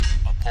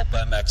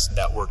PulpMX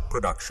Network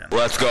production.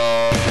 Let's go.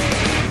 On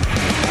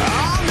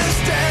this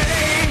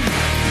day,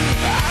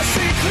 I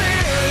see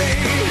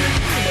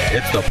clearly.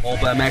 It's the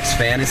PulpMX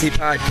Fantasy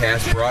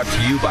Podcast brought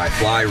to you by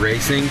Fly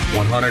Racing,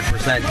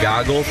 100%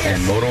 Goggles,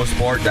 and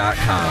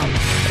Motosport.com.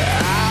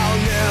 I'll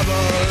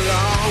never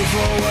long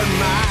for what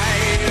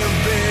might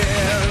have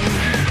been.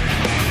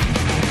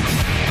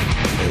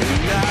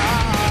 No,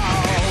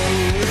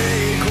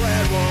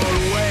 regret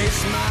won't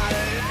waste my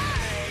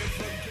life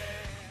again.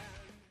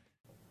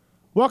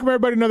 Welcome,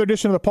 everybody, to another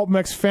edition of the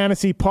PulpMX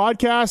Fantasy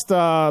Podcast.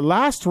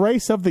 Last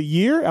race of the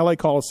year, LA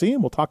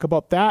Coliseum. We'll talk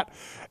about that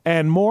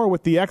and more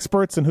with the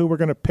experts and who we're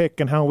going to pick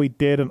and how we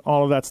did and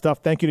all of that stuff.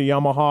 Thank you to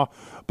Yamaha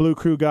Blue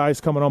Crew guys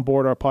coming on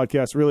board our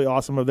podcast. Really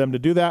awesome of them to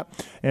do that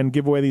and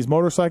give away these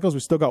motorcycles. We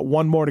still got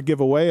one more to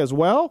give away as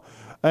well.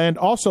 And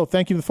also,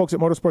 thank you to the folks at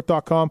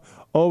Motosport.com,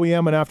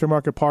 OEM and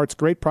aftermarket parts.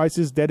 Great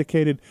prices,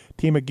 dedicated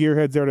team of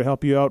gearheads there to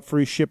help you out.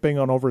 Free shipping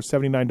on over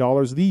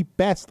 $79. The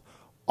best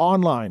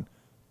online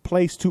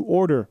place to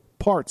order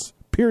parts,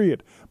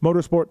 period.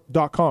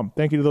 Motosport.com.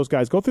 Thank you to those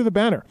guys. Go through the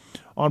banner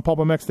on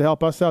PulpMX to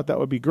help us out. That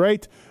would be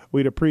great.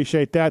 We'd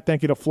appreciate that.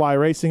 Thank you to Fly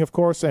Racing, of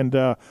course, and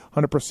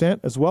 100%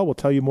 as well. We'll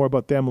tell you more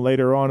about them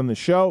later on in the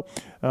show.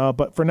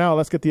 But for now,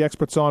 let's get the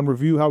experts on,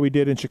 review how we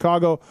did in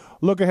Chicago,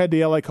 look ahead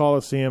to LA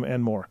Coliseum,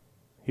 and more.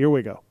 Here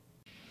we go.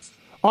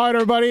 All right,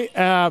 everybody.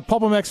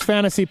 PulpMX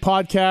Fantasy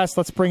Podcast.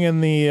 Let's bring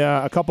in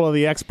a couple of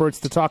the experts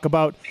to talk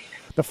about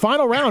the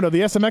final round of the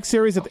SMX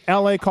series at the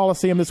LA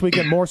Coliseum this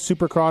weekend. More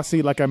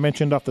Supercrossy, like I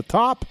mentioned off the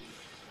top.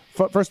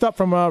 First up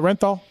from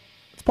Renthal,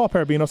 it's Paul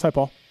Parabinos. Hi,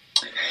 Paul.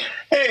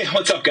 Hey,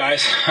 what's up,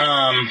 guys?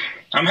 I'm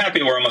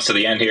happy we're almost to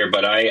the end here,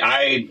 but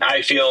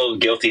I feel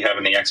guilty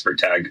having the expert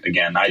tag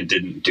again. I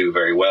didn't do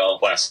very well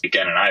last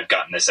weekend, and I've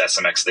gotten this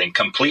SMX thing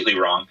completely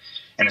wrong,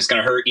 and it's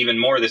going to hurt even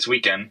more this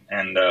weekend,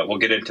 and we'll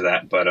get into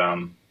that. But,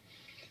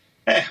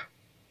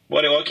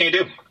 what can you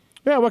do?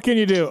 Yeah, what can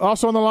you do?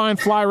 Also on the line,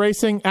 Fly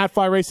Racing, at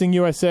Fly Racing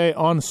USA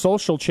on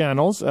social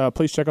channels.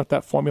 Please check out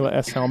that Formula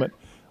S helmet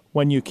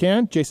when you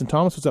can. Jason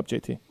Thomas, what's up,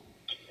 JT?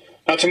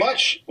 Not too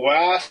much.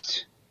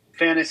 Last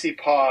fantasy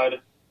pod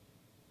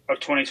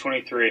of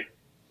 2023.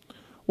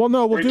 Well,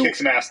 no, we'll kick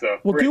some ass, though.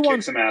 We'll do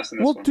kick some ass in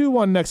this one. do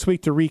one next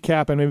week to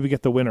recap and maybe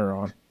get the winner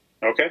on.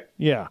 Okay.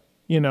 Yeah,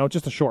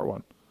 just a short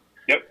one.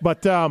 Yep.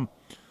 But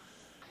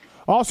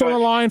also on the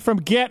line from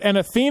Get and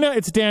Athena,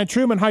 it's Dan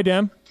Truman. Hi,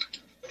 Dan.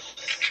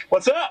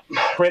 What's up?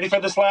 Ready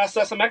for this last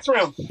SMX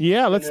round?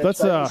 Yeah, let's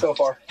so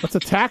far. Let's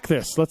attack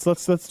this.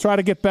 Let's try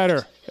to get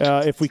better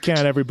if we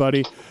can,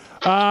 everybody.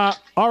 All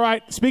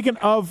right. Speaking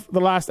of the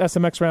last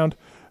SMX round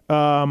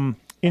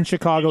in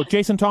Chicago,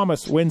 Jason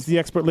Thomas wins the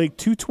Expert League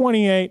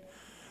 228,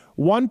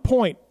 1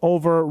 point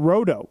over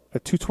Rodo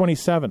at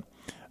 227.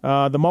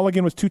 The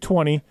Mulligan was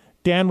 220.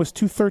 Dan was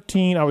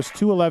 213. I was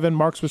 211.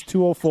 Marks was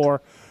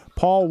 204.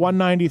 Paul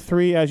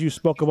 193. As you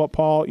spoke about,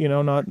 Paul,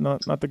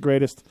 not the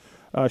greatest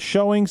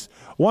showings.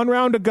 One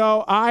round to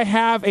go. I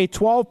have a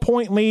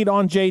 12-point lead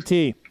on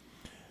JT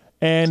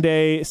and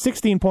a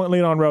 16-point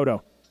lead on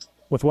Rodo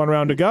with one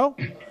round to go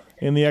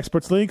in the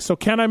Experts League. So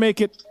can I make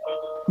it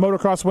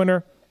motocross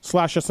winner /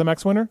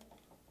 SMX winner?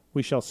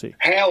 We shall see.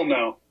 Hell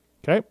no.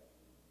 Okay.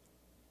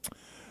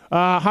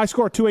 High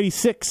score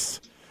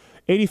 286.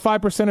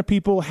 85% of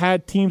people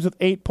had teams with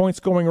 8 points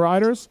going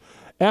riders.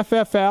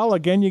 FFL,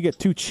 again, you get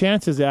two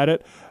chances at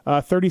it.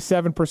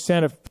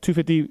 37% of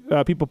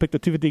 250 people picked the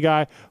 250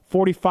 guy.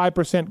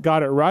 45%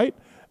 got it right.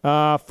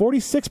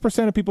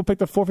 46% of people picked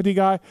the 450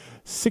 guy.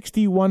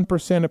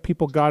 61% of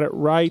people got it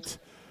right.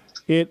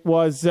 It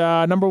was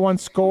number one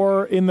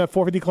scorer in the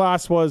 450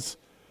 class was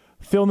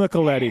Phil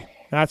Nicoletti.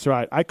 That's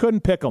right. I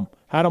couldn't pick him.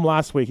 Had him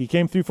last week. He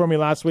came through for me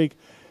last week,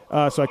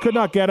 so I could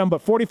not get him.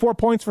 But 44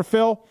 points for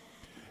Phil.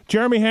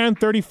 Jeremy Hand,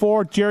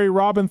 34. Jerry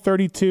Robin,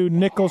 32.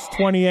 Nichols,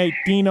 28.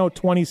 Dino,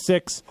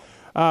 26.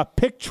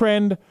 Pick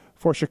trend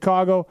for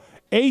Chicago.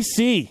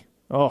 AC,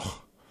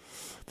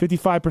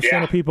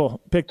 55% of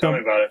people picked Tell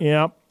them. me about it.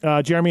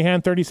 Yeah. Jeremy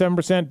Hand,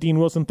 37%. Dean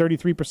Wilson,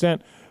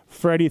 33%.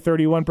 Freddie,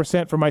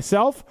 31%. For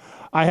myself,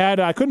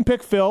 I couldn't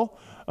pick Phil.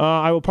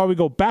 I will probably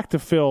go back to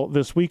Phil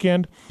this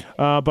weekend,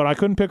 but I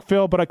couldn't pick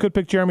Phil, but I could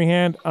pick Jeremy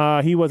Hand.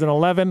 He was an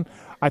 11.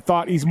 I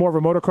thought he's more of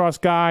a motocross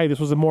guy. This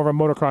was more of a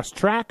motocross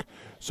track,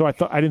 so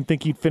I didn't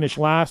think he'd finish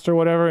last or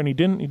whatever, and he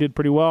didn't. He did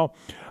pretty well.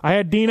 I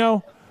had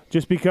Dino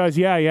just because,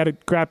 he had a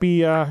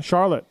crappy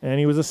Charlotte, and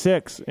he was a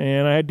 6,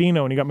 and I had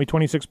Dino, and he got me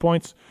 26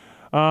 points.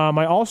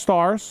 My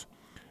All-Stars,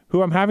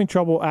 who I'm having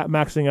trouble at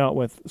maxing out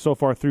with so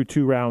far through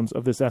 2 rounds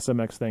of this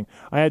SMX thing.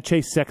 I had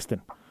Chase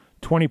Sexton.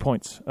 20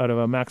 points out of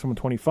a maximum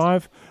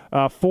 25.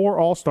 4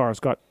 All-Stars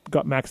got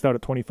maxed out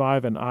at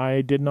 25, and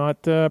I did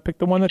not pick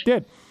the one that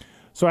did.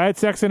 So I had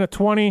Sexton at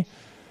 20,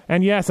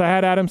 and yes, I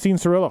had Adam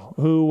Cianciarulo,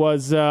 who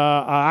was,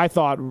 I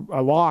thought,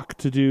 a lock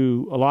to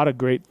do a lot of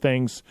great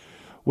things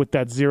with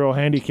that 0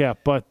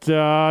 handicap. But,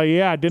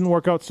 it didn't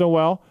work out so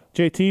well.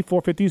 JT,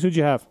 450s, who'd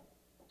you have?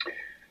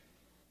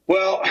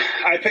 Well,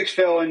 I picked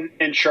Phil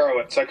in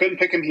Charlotte, so I couldn't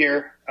pick him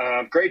here.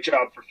 Great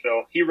job for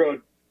Phil. He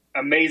rode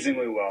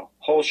amazingly well.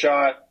 Whole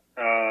shot.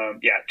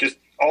 Just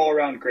all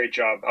around great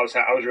job. I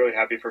was really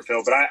happy for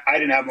Phil, but I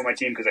didn't have him on my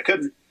team because I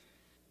couldn't.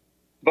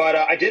 But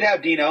I did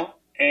have Dino,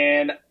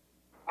 and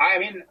I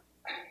mean,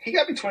 he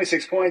got me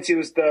 26 points. He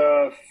was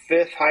the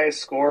 5th highest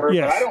scorer,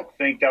 Yes. but I don't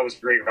think that was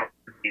great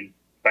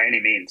by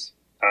any means.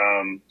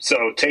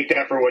 So take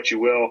that for what you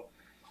will.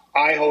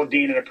 I hold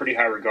Dean in a pretty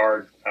high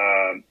regard.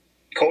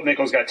 Colt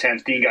Nichols got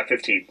 10th. Dean got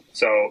 15th.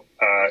 So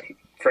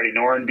Freddie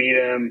Noren beat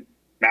him.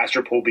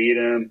 Masterpool beat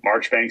him.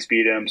 Marchbanks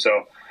beat him.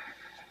 So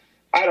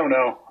I don't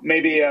know.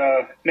 Maybe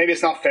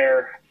it's not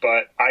fair,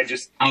 but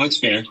it's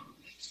fair.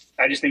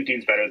 I just think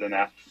Dean's better than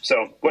that.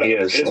 So whatever. He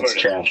is. It is That's what it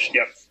is. trash.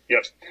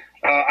 Yep.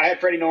 I had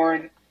Freddie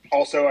Noren.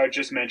 Also, I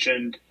just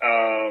mentioned,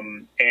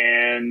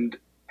 and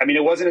I mean,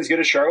 it wasn't as good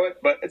as Charlotte,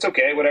 but it's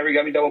okay. Whatever, he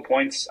got me double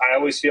points. I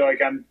always feel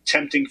like I'm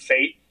tempting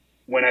fate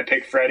when I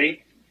pick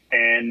Freddie,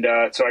 and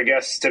so I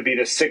guess to be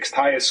the 6th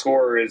highest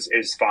scorer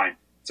is fine.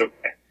 It's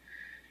okay.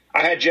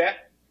 I had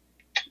Jet,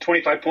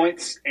 25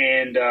 points,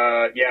 and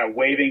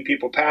waving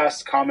people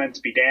past, comments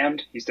be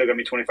damned. He still got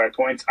me 25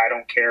 points. I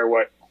don't care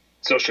what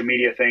social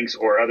media thinks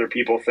or other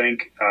people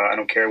think. I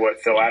don't care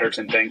what Phil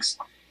Adderton thinks.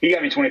 He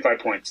got me 25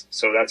 points,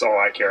 so that's all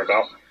I care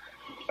about.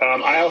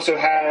 I also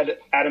had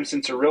Adam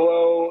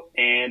Cincerillo,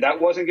 and that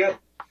wasn't good.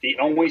 The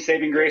only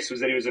saving grace was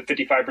that he was a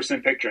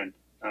 55% pick trend.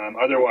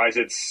 Otherwise,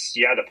 it's,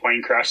 the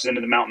plane crashes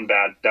into the mountain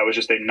bad. That was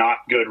just a not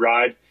good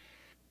ride.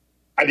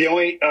 The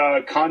only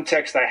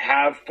context I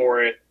have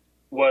for it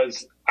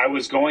was I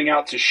was going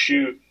out to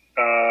shoot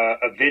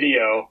a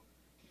video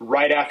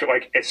right after,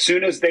 as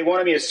soon as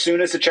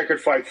the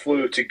checkered flag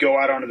flew, to go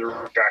out onto the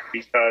racetrack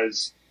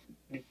because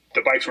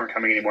the bikes weren't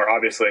coming anymore,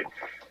 obviously.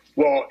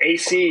 Well,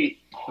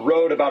 AC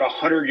rode about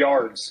 100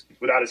 yards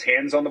without his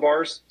hands on the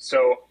bars,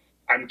 so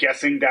I'm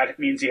guessing that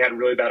means he had a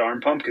really bad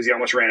arm pump because he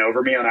almost ran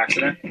over me on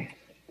accident.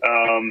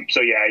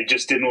 He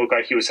just didn't look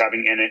like he was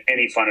having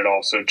any fun at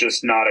all. So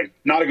just not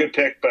a good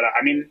pick. But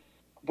I mean,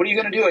 what are you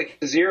going to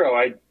do? Zero.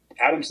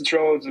 Adam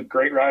Cincerillo is a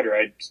great rider.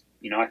 I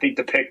think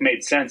the pick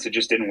made sense. It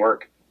just didn't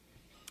work.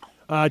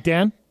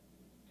 Dan?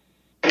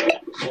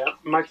 Yeah,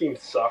 my team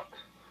sucked.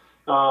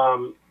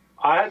 I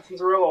had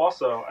Cincerillo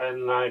also,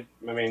 and I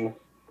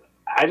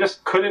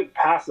just couldn't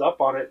pass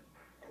up on it.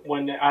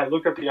 When I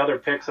looked at the other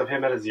picks of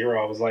him at a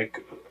 0, I was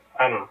like,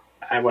 I don't know.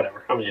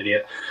 Whatever. I'm an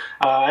idiot.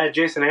 I had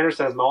Jason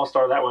Anderson as my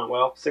all-star. That went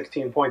well.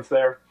 16 points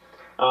there.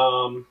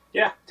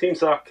 Team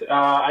sucked.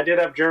 I did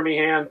have Jeremy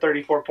Hand,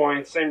 34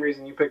 points. Same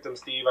reason you picked him,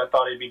 Steve. I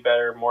thought he'd be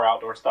better, more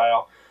outdoor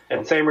style.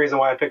 And same reason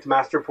why I picked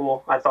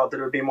Masterpool. I thought that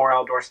it would be more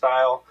outdoor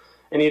style,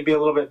 and he'd be a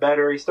little bit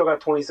better. He still got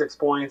 26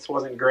 points.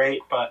 Wasn't great,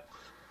 but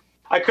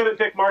I couldn't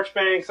pick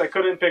Marchbanks. I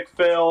couldn't pick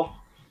Phil.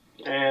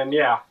 And,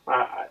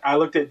 I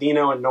looked at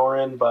Dino and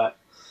Noren, but,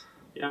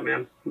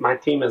 man, my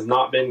team has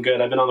not been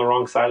good. I've been on the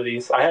wrong side of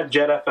these. I had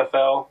Jet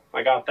FFL.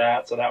 I got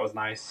that, so that was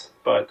nice.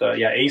 But,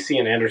 AC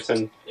and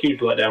Anderson, huge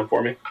letdown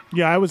for me.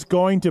 Yeah, I was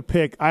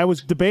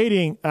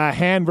debating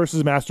Hand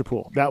versus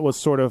Masterpool. That was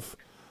sort of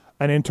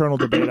an internal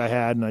debate I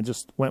had, and I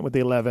just went with the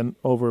 11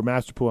 over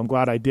Masterpool. I'm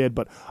glad I did,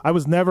 but I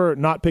was never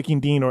not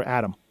picking Dean or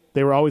Adam.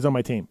 They were always on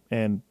my team,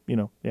 and,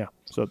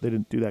 so they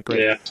didn't do that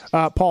great.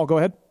 Yeah. Paul, go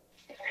ahead.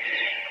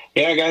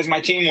 Yeah, guys, my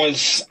team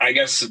was, I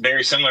guess,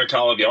 very similar to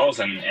all of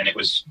y'all's, and it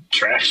was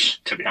trash,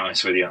 to be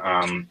honest with you.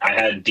 I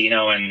had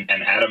Dino and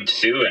Adam,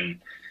 too, and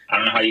I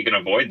don't know how you can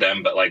avoid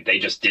them, but, they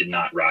just did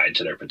not ride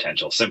to their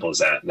potential. Simple as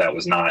that. That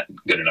was not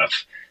good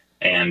enough.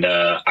 And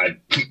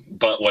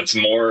but what's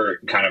more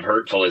kind of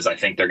hurtful is I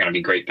think they're going to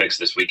be great picks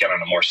this weekend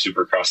on a more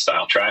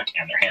supercross-style track,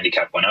 and their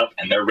handicap went up,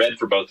 and they're red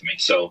for both of me.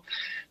 So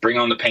bring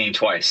on the pain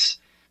twice.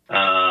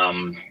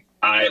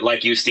 I,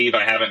 like you, Steve,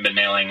 I haven't been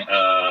nailing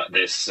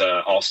this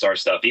all-star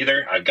stuff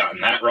either. I've gotten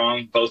that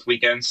wrong both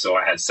weekends, so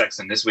I had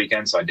Sexton this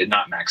weekend, so I did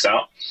not max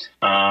out.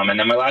 And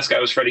then my last guy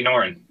was Freddie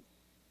Noren.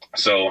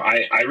 So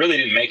I really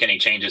didn't make any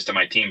changes to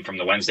my team from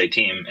the Wednesday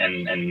team,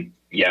 and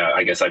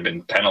I guess I've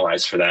been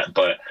penalized for that.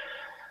 But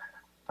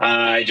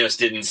I just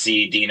didn't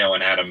see Dino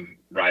and Adam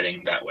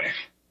riding that way,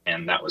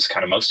 and that was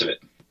kind of most of it.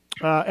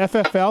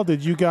 FFL,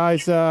 did you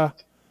guys have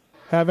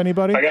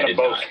anybody? I got them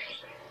both.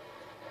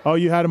 Oh,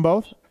 you had them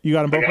both? You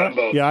got them both? I got them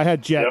both. Yeah, I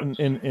had Jet Yep.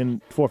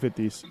 in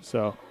 450s.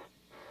 So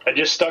I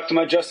just stuck to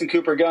my Justin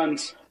Cooper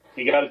guns.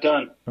 He got it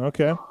done.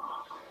 okay.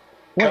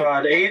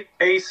 God,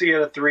 AC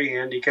at a 3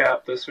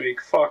 handicap this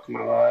week. Fuck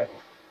my life.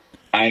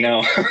 I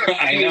know.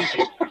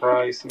 Jesus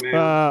Christ,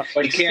 man.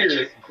 We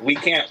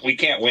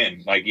can't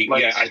win. I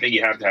think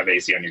you have to have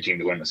AC on your team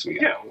to win this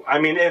weekend. Yeah, I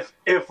mean,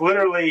 if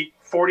literally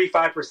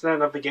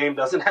 45% of the game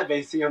doesn't have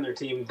AC on their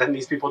team, then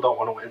these people don't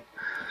want to win.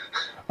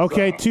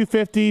 Okay,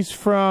 250s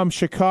from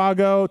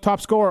Chicago.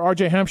 Top scorer,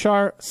 RJ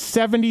Hampshire,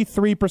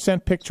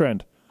 73% pick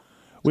trend.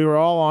 We were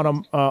all on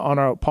him on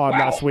our pod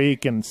last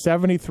week, and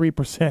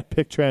 73%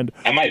 pick trend.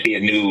 That might be a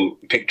new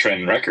pick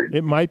trend record.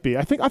 It might be.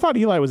 I thought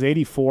Eli was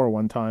 84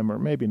 one time, or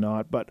maybe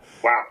not. But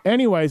Wow.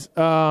 anyways,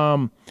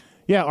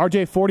 Yeah,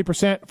 RJ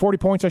 40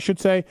 points, I should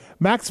say.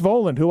 Max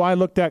Voland, who I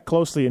looked at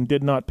closely and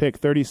did not pick,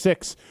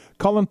 36.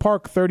 Cullen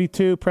Park,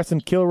 32. Preston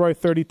Kilroy,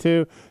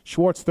 32.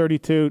 Schwartz,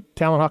 32.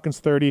 Talon Hawkins,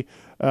 30.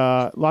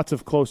 Lots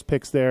of close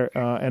picks there.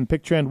 And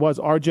pick trend was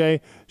RJ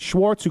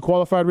Schwartz, who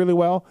qualified really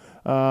well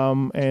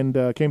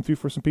and came through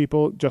for some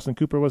people. Justin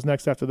Cooper was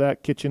next after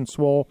that. Kitchen,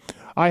 Swole.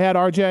 I had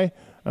RJ.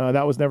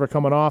 That was never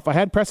coming off. I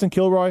had Preston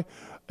Kilroy.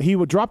 He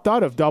dropped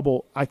out of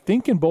double, I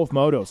think, in both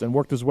motos and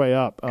worked his way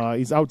up.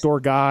 He's an outdoor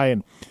guy,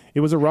 and it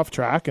was a rough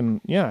track.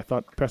 And, yeah, I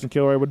thought Preston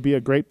Kilroy would be a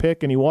great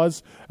pick, and he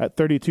was at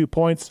 32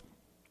 points.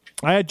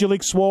 I had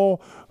Jalik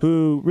Swole,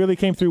 who really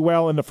came through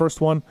well in the first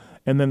one,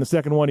 and then the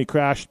second one he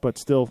crashed, but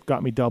still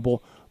got me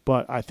double.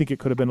 But I think it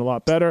could have been a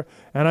lot better.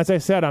 And as I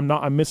said,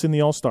 I'm missing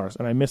the All-Stars,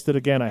 and I missed it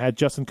again. I had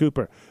Justin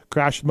Cooper,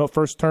 crashed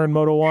first turn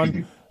Moto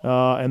 1,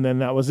 and then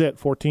that was it.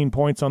 14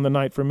 points on the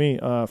night for me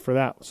for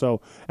that.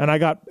 So, and I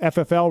got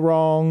FFL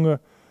wrong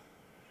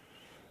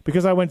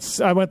because I went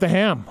the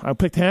ham. I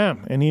picked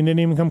ham, and he didn't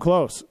even come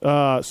close.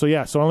 So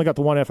I only got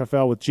the one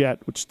FFL with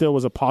Jet, which still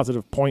was a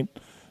positive point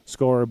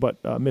scorer,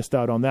 but missed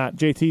out on that.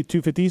 JT,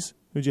 250s,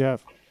 who'd you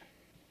have?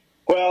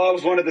 Well, I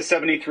was one of the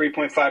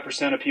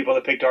 73.5% of people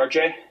that picked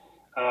RJ.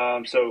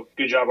 So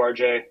good job,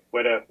 RJ.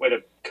 Way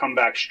to come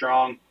back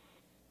strong.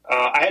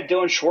 I had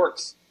Dylan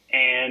Schwartz,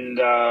 and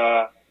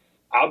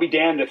I'll be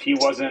damned if he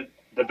wasn't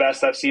the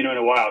best I've seen him in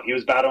a while. He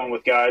was battling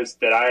with guys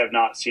that I have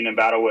not seen him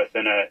battle with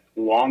in a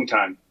long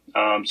time.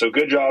 So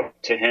good job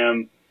to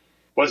him.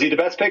 Was he the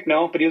best pick?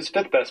 No, but he was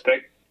the fifth best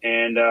pick,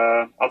 and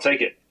I'll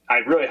take it. I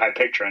had really high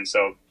pick trend, so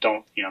I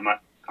don't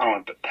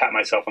want to pat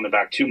myself on the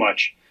back too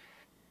much.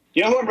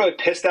 You know who I'm really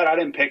pissed at? I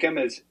didn't pick him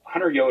is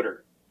Hunter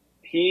Yoder.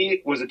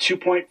 He was a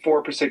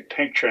 2.4%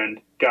 pick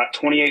trend, got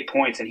 28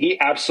 points, and he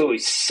absolutely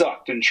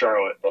sucked in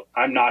Charlotte.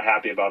 I'm not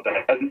happy about that.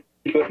 It hasn't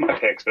to do with my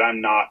picks, but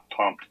I'm not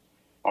pumped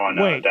on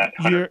that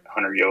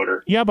Hunter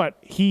Yoder. Yeah, but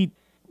he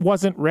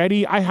wasn't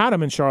ready. I had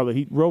him in Charlotte.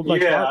 He rode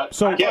like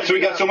so he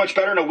got so much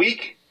better in a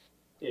week.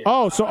 Yeah.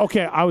 Oh, so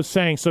okay. I was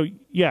saying, so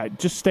yeah,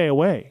 just stay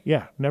away.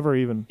 Yeah, never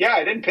even. Yeah,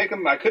 I didn't pick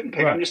him. I couldn't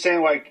pick him. I'm just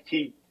saying, like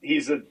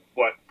he's a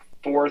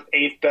fourth,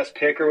 eighth best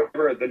pick or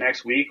whatever the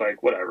next week.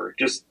 Like whatever.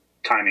 Just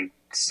timing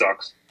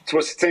sucks. So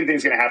the same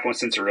thing's going to happen with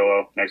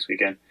Cincerillo next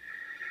weekend.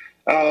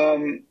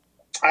 I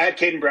had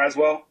Caden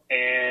Braswell,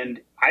 and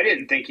I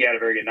didn't think he had a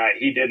very good night.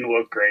 He didn't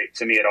look great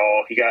to me at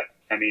all. He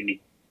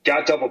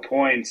got double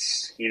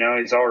points. You know,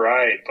 he's all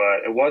right,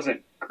 but it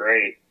wasn't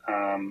great.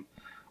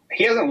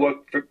 He hasn't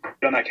looked good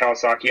on that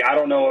Kawasaki. I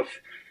don't know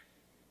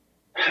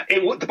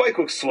if the bike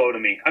looks slow to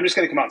me. I'm just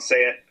going to come out and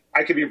say it.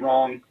 I could be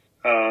wrong.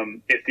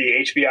 If the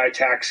HBI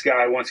tax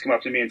guy wants to come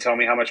up to me and tell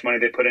me how much money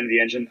they put into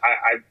the engine,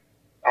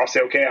 I'll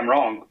say, okay, I'm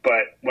wrong.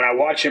 But when I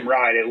watch him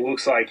ride, it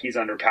looks like he's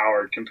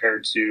underpowered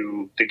compared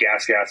to the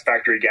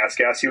factory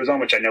gas he was on,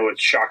 which I know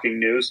it's shocking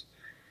news.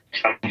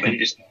 But he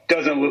just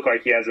doesn't look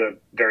like he has a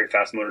very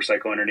fast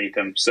motorcycle underneath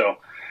him. So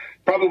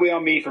probably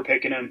on me for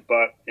picking him,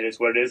 but it is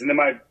what it is. And then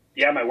my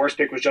worst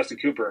pick was Justin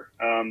Cooper.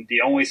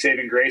 The only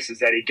saving grace is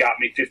that he got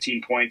me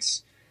 15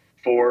 points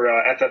for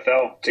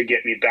FFL to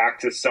get me back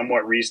to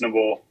somewhat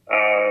reasonable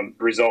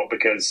result,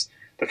 because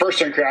the first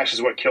turn crash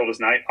is what killed his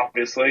night,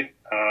 obviously.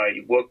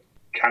 He looked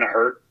kind of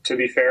hurt, to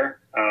be fair.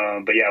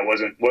 But yeah,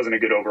 it wasn't a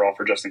good overall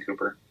for Justin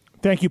Cooper.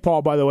 Thank you,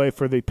 Paul, by the way,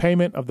 for the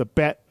payment of the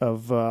bet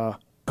of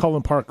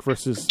Cullen Park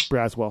versus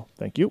Braswell.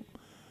 Thank you.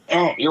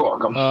 Oh, you're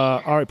welcome.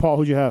 All right, Paul,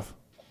 who'd you have?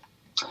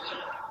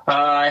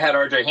 I had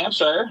RJ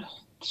Hampshire,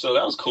 so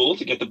that was cool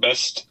to get the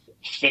best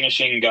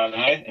finishing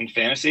guy in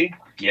fantasy.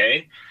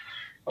 Yay.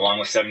 Along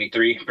with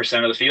 73%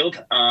 of the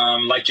field.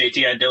 Like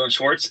JT, I had Dylan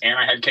Schwartz, and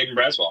I had Caden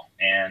Braswell.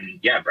 And,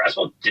 yeah,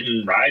 Braswell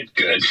didn't ride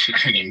good.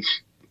 I mean,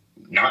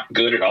 not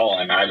good at all.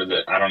 And I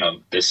don't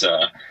know. This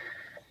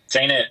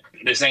ain't it.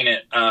 This ain't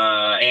it.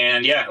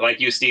 And, yeah, like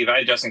you, Steve, I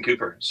had Justin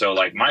Cooper. So,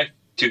 like, my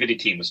 250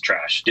 team was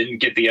trash. Didn't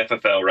get the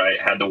FFL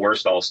right. Had the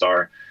worst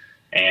all-star.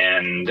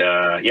 And,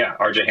 yeah,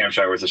 RJ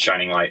Hampshire was a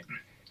shining light.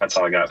 That's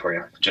all I got for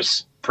you.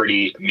 Just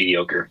pretty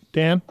mediocre.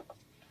 Dan?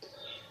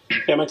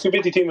 Yeah, my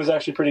 250 team was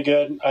actually pretty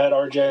good. I had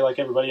RJ like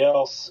everybody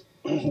else.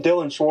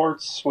 Dylan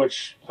Schwartz,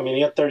 which, I mean,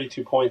 he had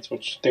 32 points,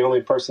 which the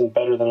only person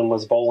better than him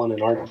was Bolin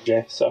and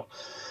RJ. So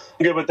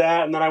I'm good with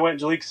that. And then I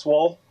went Jalik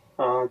Swole,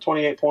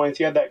 28 points.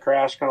 He had that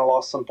crash, kind of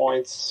lost some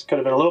points. Could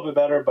have been a little bit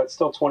better, but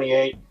still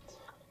 28.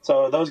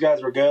 So those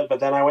guys were good. But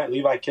then I went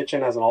Levi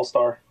Kitchen as an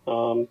all-star.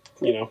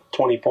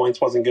 20 points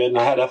wasn't good. And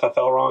I had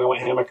FFL wrong. I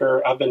went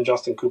Hammaker. I've been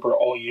Justin Cooper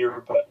all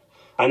year, but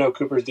I know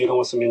Cooper's dealing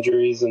with some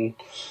injuries, and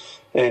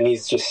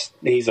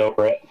he's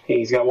over it.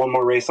 He's got one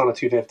more race on a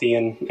 250,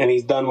 and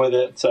he's done with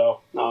it.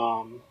 So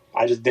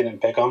I just didn't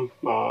pick him.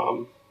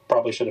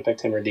 Probably should have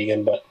picked him or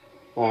Deegan, but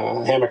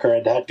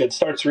Hammaker had good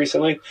starts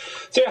recently.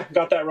 So, yeah,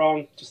 got that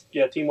wrong.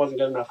 Team wasn't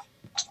good enough.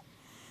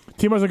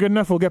 Team wasn't good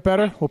enough. We'll get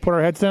better. We'll put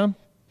our heads down.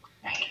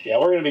 Yeah,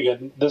 we're going to be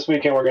good. This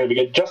weekend we're going to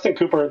be good. Justin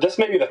Cooper, this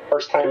may be the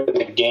first time in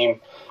the game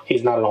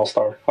he's not an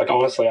all-star. Like,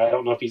 honestly, I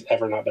don't know if he's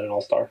ever not been an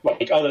all-star.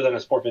 Like, other than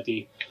his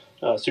 450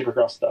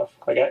 Supercross stuff.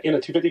 Like, in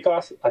a 250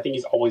 class, I think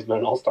he's always been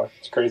an all-star.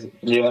 It's crazy.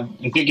 Yeah,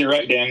 I think you're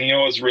right, Dan. You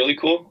know what's really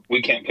cool?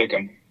 We can't pick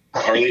him.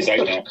 Or at least I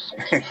can't.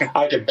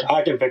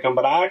 I can pick him,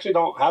 but I actually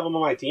don't have him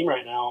on my team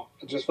right now,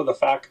 just for the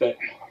fact that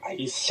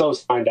he's so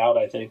signed out,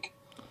 I think.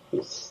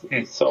 He's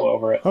so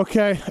over it.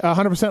 Okay,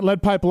 100%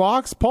 lead pipe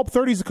locks. Pulp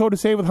 30 is the code to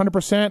save with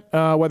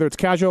 100%, whether it's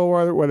casual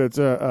or whether it's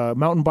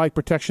mountain bike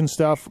protection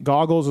stuff,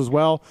 goggles as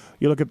well.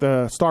 You look at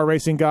the Star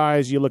Racing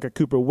guys, you look at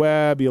Cooper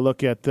Webb, you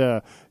look at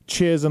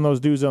Chiz and those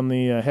dudes on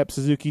the Hep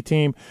Suzuki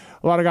team.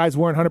 A lot of guys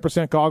wearing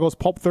 100% goggles.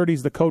 Pulp 30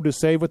 is the code to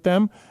save with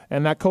them,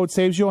 and that code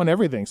saves you on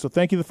everything. So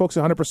thank you to the folks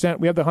at 100%.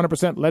 We have the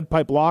 100% lead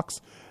pipe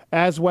locks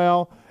as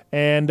well,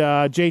 and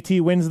JT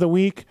wins the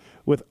week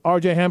with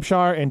RJ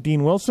Hampshire and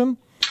Dean Wilson.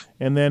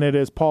 And then it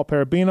is Paul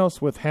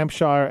Parabinos with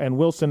Hampshire and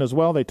Wilson as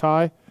well. They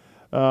tie.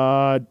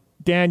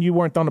 Dan, you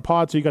weren't on the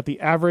pod, so you got the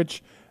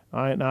average.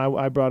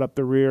 I brought up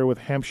the rear with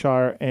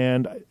Hampshire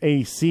and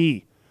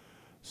AC.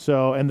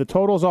 So, and the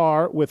totals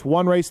are, with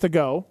one race to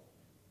go,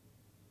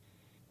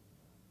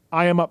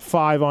 I am up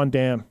 5 on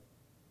Dan.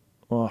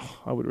 Oh,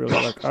 I would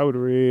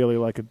really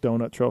like a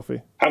donut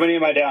trophy. How many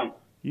am I down?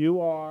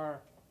 You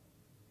are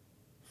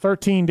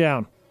 13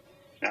 down.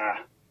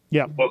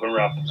 Yeah. Looking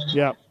rough.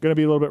 Yeah, going to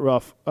be a little bit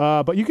rough.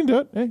 But you can do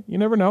it. Hey, you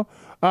never know.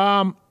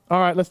 All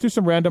right, let's do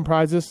some random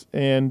prizes.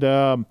 And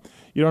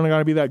you don't got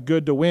to be that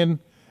good to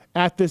win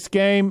at this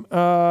game.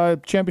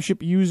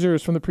 Championship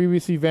users from the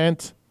previous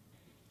event.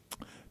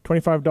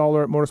 $25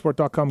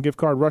 Motosport.com gift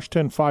card.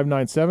 Rushton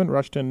 597.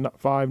 Rushton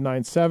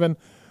 597.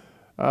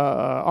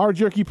 Our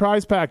Jerky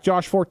prize pack.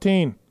 Josh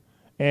 14.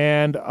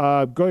 And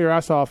Go Your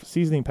Ass Off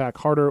seasoning pack.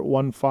 Harder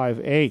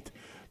 158.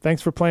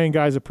 Thanks for playing,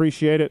 guys.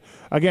 Appreciate it.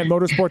 Again,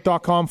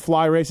 Motosport.com,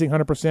 Fly Racing,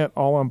 100%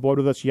 all on board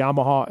with us.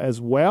 Yamaha as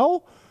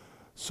well.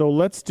 So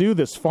let's do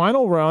this.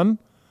 Final run.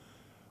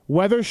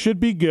 Weather should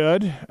be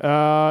good.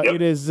 Yep.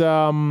 It is the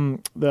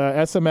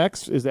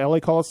SMX is the LA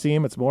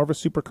Coliseum. It's more of a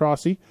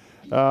supercrossy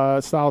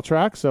style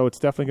track, so it's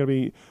definitely going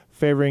to be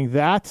favoring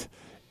that.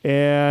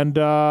 And,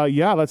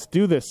 let's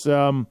do this.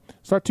 Start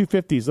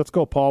 250s. Let's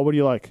go, Paul. What do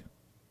you like?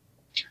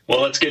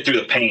 Well, let's get through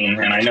the pain,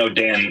 and I know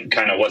Dan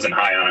kind of wasn't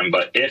high on him,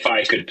 but if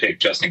I could pick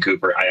Justin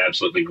Cooper, I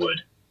absolutely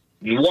would.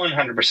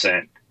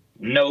 100%.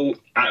 No,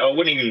 I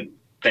wouldn't even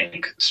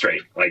think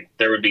straight. Like,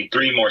 there would be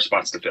 3 more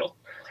spots to fill.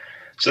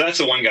 So that's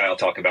the one guy I'll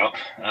talk about.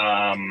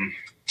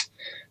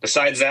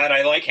 Besides that,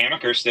 I like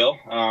Hammaker still.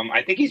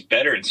 I think he's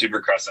better in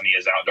Supercross than he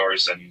is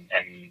outdoors,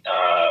 and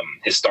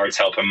his starts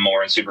help him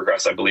more in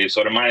Supercross, I believe.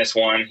 So at a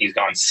 -1, he's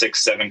gone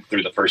 6-7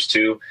 through the first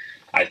 2.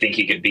 I think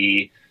he could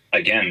be,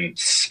 again,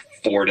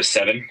 4 to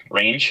 7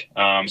 range.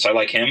 So I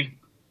like him.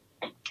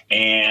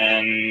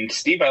 And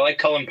Steve, I like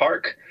Cullen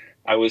Park.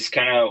 I was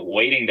kind of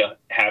waiting to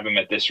have him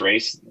at this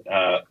race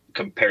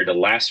compared to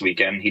last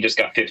weekend. He just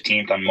got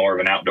 15th on more of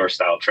an outdoor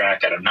style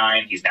track out of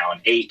 9. He's now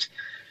an 8.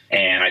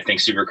 And I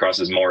think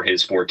Supercross is more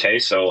his forte.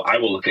 So I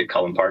will look at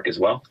Cullen Park as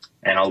well.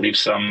 And I'll leave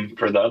some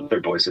for the other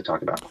boys to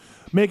talk about.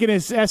 Making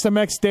his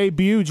SMX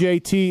debut,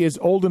 JT, is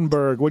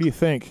Oldenburg. What do you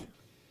think?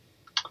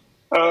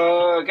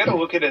 Got to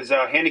look at his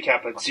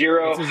handicap at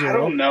 0. I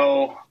don't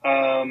know.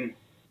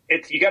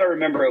 You got to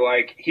remember,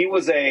 like, he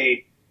was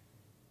a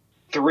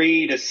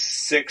 3 to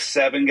 6,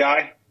 7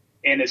 guy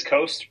in his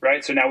coast,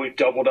 right? So now we've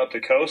doubled up the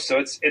coast.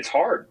 So it's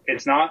hard.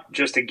 It's not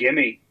just a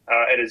gimme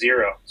at a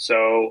 0.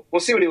 So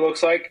we'll see what he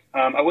looks like.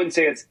 I wouldn't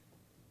say it's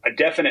a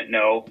definite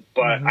no,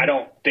 but I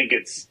don't think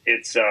it's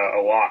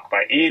a lock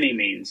by any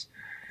means.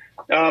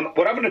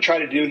 What I'm going to try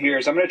to do here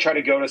is I'm going to try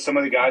to go to some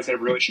of the guys that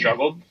have really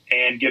struggled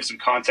and give some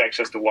context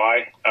as to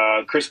why.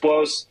 Chris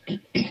Blows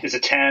is a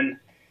 10.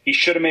 He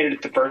should have made it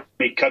at the first.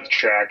 He cut the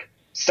track.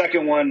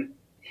 Second one,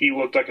 he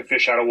looked like a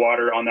fish out of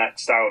water on that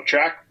style of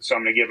track, so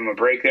I'm going to give him a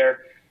break there.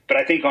 But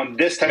I think on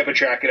this type of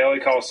track at LA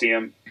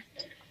Coliseum,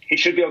 he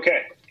should be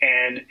okay.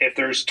 And if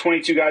there's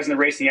 22 guys in the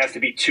race and he has to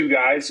beat 2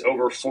 guys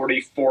over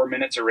 44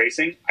 minutes of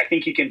racing, I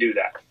think he can do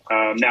that.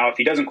 Now, if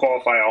he doesn't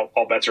qualify,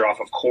 all bets are off,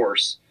 of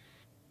course.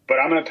 But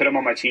I'm going to put him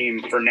on my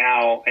team for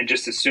now and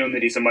just assume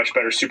that he's a much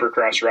better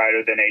Supercross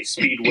rider than a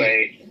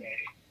Speedway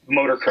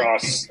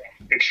motocross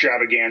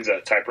extravaganza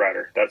type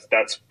rider.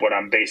 That's what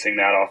I'm basing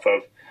that off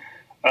of.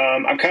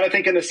 I'm kind of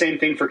thinking the same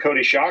thing for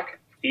Cody Schock.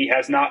 He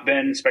has not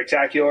been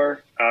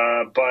spectacular,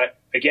 but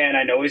again,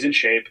 I know he's in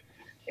shape,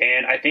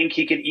 and I think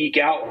he could eke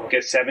out like a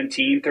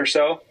 17th or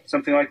so,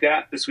 something like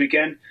that this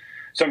weekend.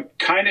 So I'm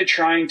kind of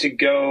trying to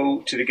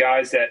go to the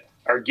guys that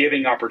are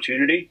giving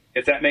opportunity,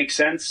 if that makes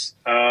sense.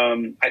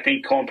 I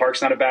think Cullen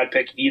Park's not a bad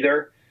pick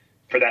either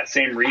for that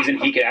same reason.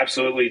 He could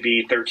absolutely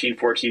be 13,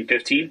 14,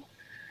 15.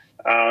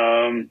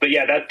 But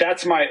yeah,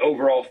 that's my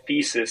overall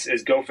thesis,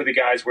 is go for the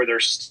guys where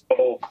there's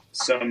still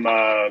some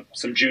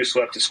juice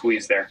left to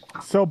squeeze there.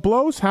 So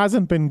Blows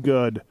hasn't been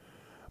good,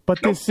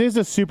 but this is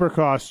a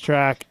Supercross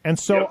track. And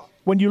so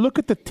when you look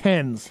at the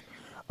 10s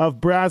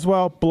of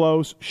Braswell,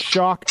 Blows,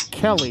 Schock,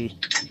 Kelly,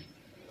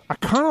 I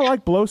kind of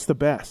like Blows the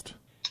best.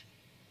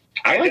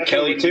 I like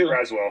Kelly wouldn't do too.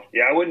 Braswell.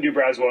 Yeah, I wouldn't do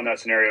Braswell in that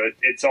scenario.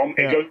 It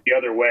goes the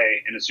other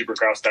way in a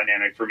Supercross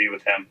dynamic for me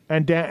with him.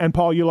 And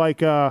Paul, you like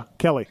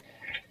Kelly?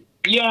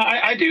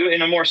 Yeah, I do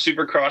in a more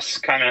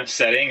Supercross kind of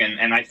setting,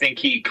 and I think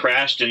he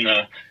crashed in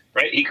the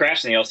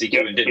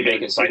LCQ and didn't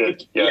make it. So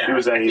he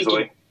was that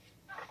easily.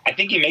 I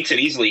think he makes it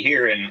easily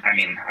here, and I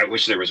mean, I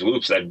wish there was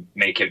whoops that'd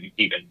make him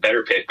even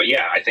better pick. But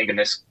yeah, I think in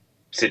this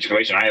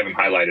situation, I have him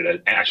highlighted.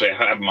 And actually, I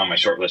have him on my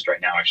short list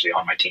right now, actually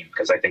on my team,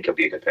 because I think he'll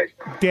be a good pick.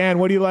 Dan,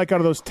 what do you like out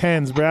of those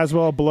 10s?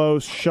 Braswell,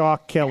 Blows,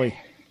 Shock, Kelly.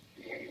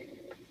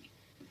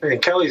 Man,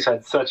 Kelly's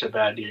had such a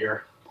bad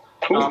year.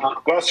 Well,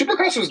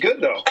 Supercross was good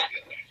though.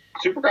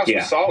 Supercross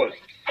was solid.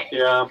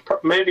 Yeah,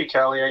 maybe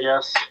Kelly, I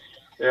guess.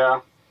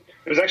 Yeah,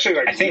 it was actually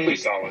really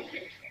solid.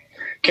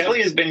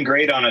 Kelly has been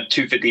great on a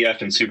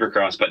 250F in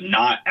Supercross, but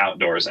not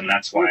outdoors, and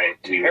that's why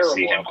we will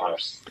see him on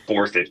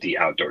 450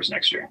 outdoors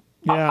next year.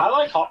 Yeah, I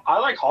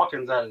like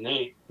Hawkins at an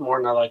 8 more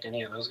than I like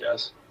any of those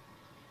guys.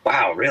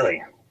 Wow,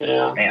 really?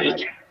 Yeah, man,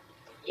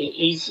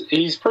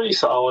 he's pretty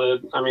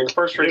solid. I mean, the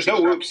first race there's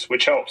no whoops,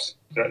 which helps.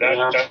 That's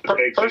the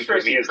big thing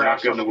for me. Is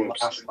not good in the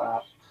whoops.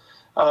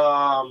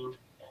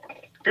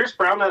 Pierce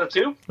Brown at a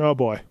 2. Oh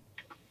boy.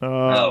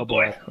 Oh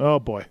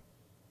boy.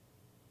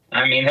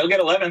 I mean, he'll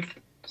get 11th.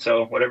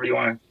 So whatever you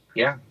want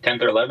to,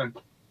 10th or 11th.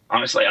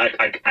 Honestly,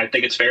 I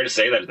think it's fair to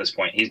say that at this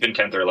point. He's been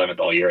 10th or 11th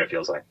all year, it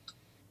feels like.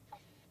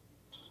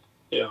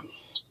 Yeah.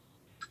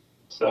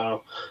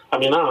 So, I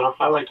mean, I don't know.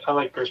 I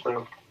like Pierce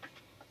Brown.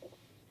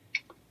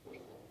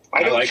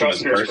 I don't like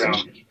trust him as a Pierce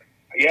person. Brown.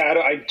 Yeah,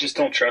 I just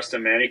don't trust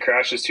him, man. He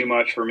crashes too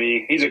much for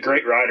me. He's a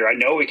great rider. I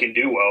know he can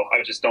do well.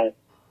 I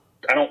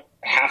don't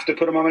have to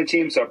put him on my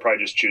team, so I'll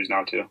probably just choose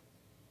not to.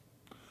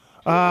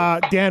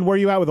 Dan, where are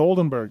you at with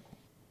Oldenburg?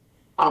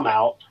 I'm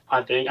out,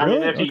 I think.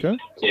 Really? I mean,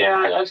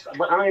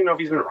 but I don't even know if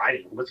he's been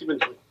riding. What's he been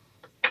doing?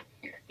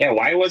 Yeah,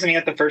 why wasn't he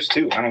at the first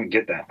 2? I don't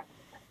get that.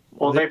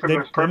 Well, they're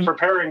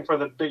preparing for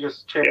the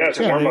biggest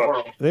championship in the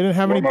world. They didn't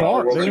have any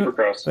bars. They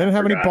didn't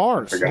have any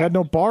bars. They They had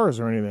no bars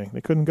or anything.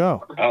 They couldn't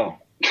go. Oh,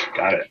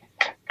 got it.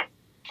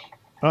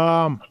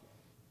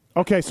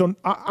 Okay, so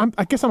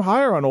I guess I'm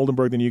higher on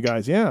Oldenburg than you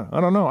guys. Yeah,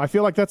 I don't know. I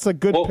feel like that's a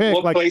good pick.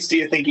 What place do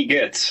you think he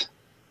gets?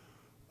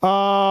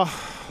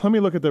 Let me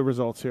look at the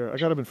results here. I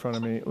got them in front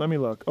of me. Let me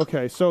look.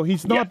 Okay, so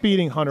he's not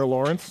beating Hunter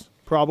Lawrence,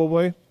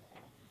 probably.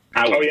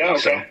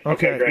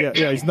 Okay, great.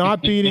 Yeah, he's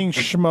not beating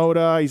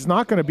Shimoda. He's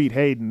not going to beat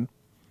Hayden.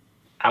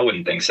 I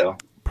wouldn't think so.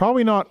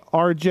 Probably not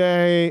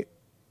RJ.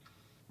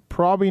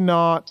 Probably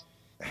not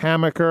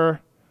Hammaker.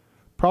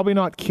 Probably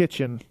not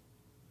Kitchen.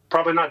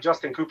 Probably not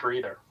Justin Cooper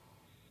either.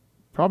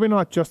 Probably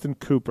not Justin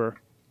Cooper.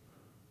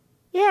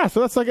 Yeah,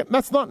 so that's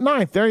not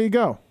 9th. There you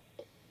go.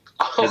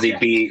 Does he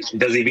beat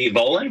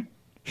Bolin?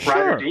 Sure.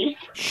 Ryder D?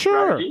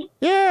 Sure. Ryder D?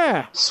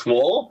 Yeah.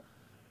 Swole?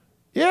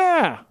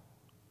 Yeah.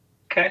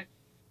 Okay.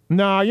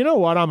 Nah, you know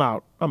what? I'm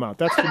out.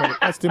 That's too many.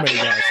 That's too many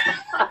guys.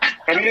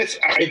 I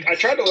mean, I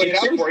tried to lay it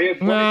out for you.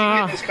 Why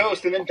don't you get this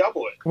coast and then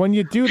double it? When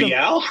you do the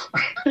Vial?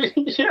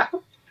 Yeah.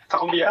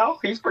 Tom Vial,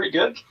 he's pretty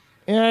good.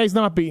 Yeah, he's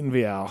not beating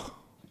Vial.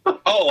 Oh,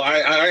 all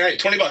right,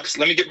 $20.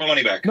 Let me get my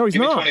money back. No, he's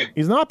Give me not. 20.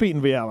 He's not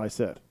beating Vial, I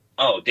said.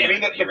 Oh, damn I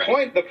mean, it. You're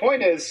right. the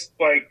point is,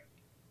 like,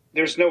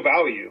 there's no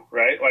value,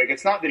 right? Like,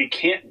 it's not that he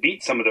can't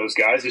beat some of those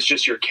guys. It's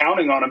just you're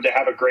counting on him to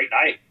have a great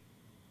night.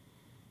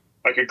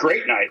 Like a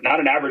great night, not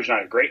an average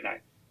night, a great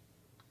night.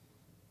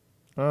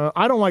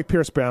 I don't like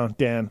Pierce Brown,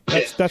 Dan.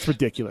 That's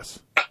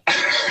ridiculous.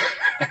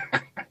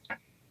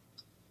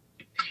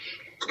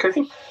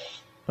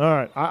 All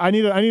right, I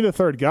need a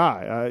third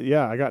guy.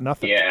 I got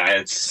nothing. Yeah,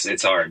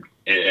 it's hard.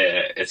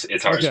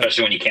 It's hard, Okay.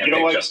 especially when you can't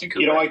pick Justin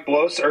Cooper. You don't like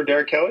Bloss or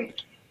Derek Kelly?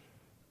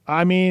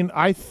 I mean,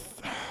 I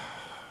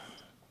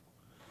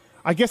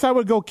guess I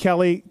would go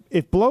Kelly.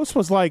 If Bloss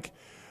was like,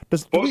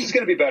 Bloss is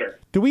going to be better.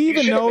 Do we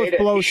even know if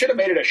Bloss? He should have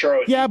made it at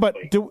Charlotte. Yeah, but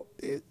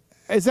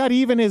is that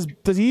even his?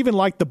 Does he even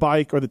like the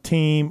bike or the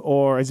team,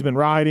 or has he been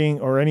riding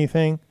or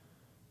anything?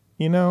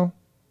 You know.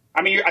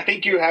 I mean, I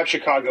think you have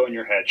Chicago in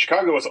your head.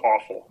 Chicago was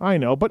awful. I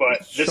know, but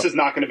this is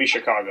not going to be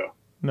Chicago.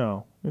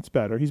 No, it's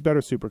better. He's better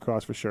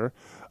Supercross for sure.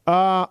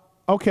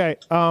 Okay,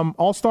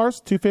 All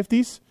Stars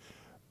 250s.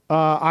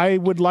 I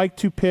would like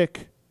to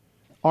pick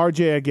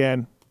RJ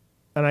again,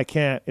 and I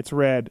can't. It's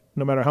red.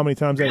 No matter how many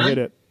times I hit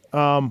it.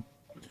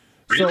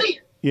 Really?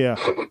 Yeah.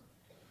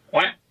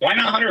 Why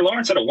not Hunter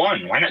Lawrence at a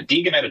 1? Why not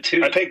Deegan at a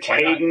 2? I picked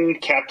Hayden,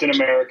 Captain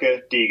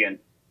America, Deegan.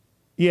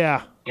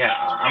 Yeah. Yeah,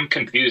 I'm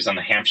confused on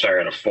the Hampshire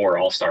at a 4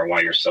 All-Star,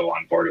 why you're so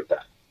on board with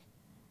that.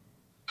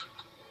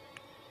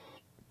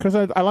 Because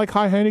I like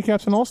high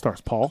handicaps and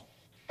All-Stars, Paul.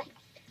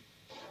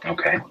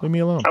 Okay. Leave me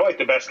alone. I like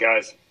the best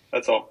guys.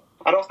 That's all.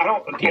 I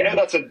know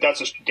that's a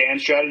Dan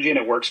strategy and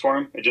it works for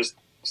him. It's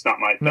not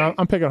my thing. No,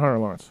 I'm picking Hunter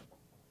Lawrence.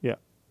 Yeah.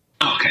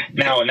 Okay.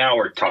 Now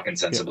we're talking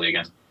sensibly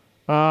again.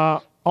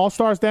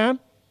 All-Stars, Dan?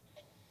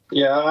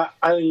 Yeah,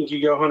 I think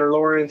you go Hunter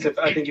Lawrence.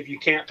 I think if you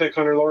can't pick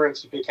Hunter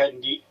Lawrence, you pick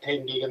Hayden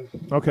Deegan.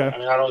 Okay. I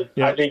mean,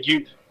 I think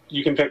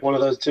you can pick one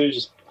of those two.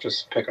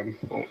 Just pick them.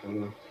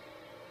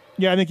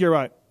 Yeah, I think you're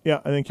right. Yeah,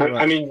 I think you're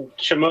right. I mean,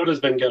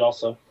 Shimoda's been good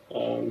also.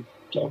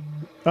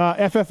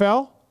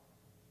 FFL?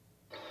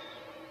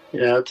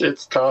 Yeah,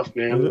 it's tough,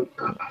 man.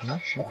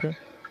 Okay.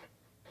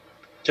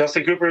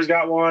 Justin Cooper's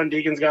got one.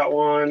 Deegan's got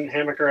one.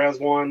 Hammaker has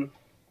one.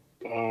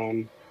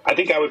 I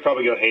think I would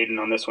probably go Hayden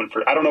on this one.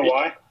 I don't know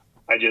why.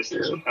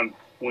 I'm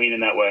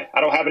leaning that way.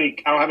 I don't have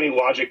any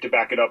logic to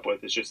back it up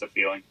with. It's just a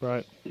feeling.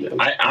 Right.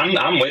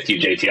 I'm with you,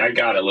 JT. I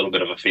got a little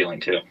bit of a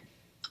feeling too.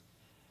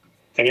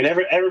 I mean,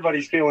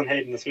 everybody's feeling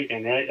Hayden this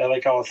weekend, right?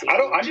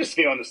 I'm just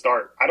feeling the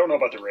start. I don't know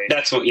about the race.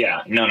 That's what.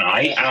 Yeah. No.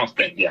 I don't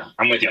think. Yeah.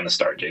 I'm with you on the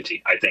start,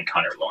 JT. I think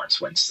Hunter Lawrence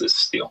wins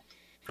this deal.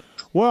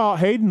 Well,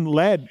 Hayden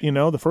led,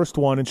 the first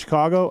one in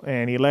Chicago,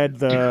 and he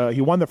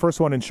won the first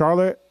one in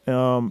Charlotte.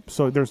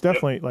 So there's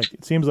definitely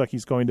it seems like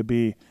he's going to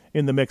be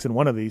in the mix in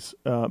one of these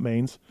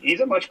mains. He's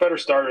a much better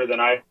starter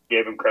than I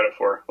gave him credit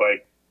for.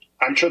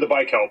 I'm sure the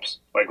bike helps.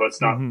 Let's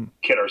not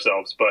kid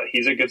ourselves, but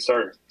he's a good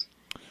starter.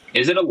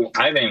 Is it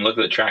I haven't even looked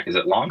at the track. Is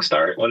it long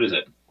start? What is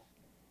it?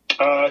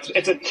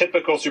 It's a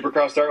typical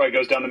Supercross start.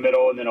 Goes down the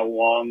middle and then a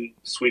long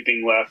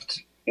sweeping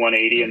left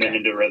 180 and then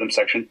into a rhythm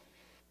section.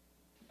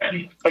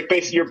 And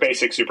your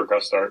basic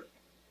Supercross start.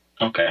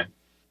 Okay.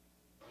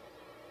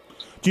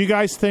 Do you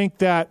guys think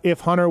that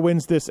if Hunter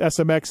wins this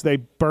SMX, they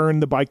burn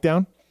the bike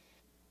down?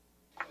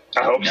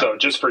 I hope so,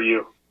 just for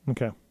you.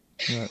 Okay.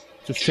 All right.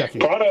 Just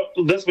checking. Prado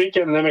this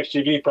weekend in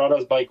MXGP,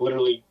 Prado's bike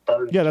literally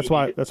burned. Yeah, that's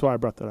why I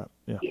brought that up.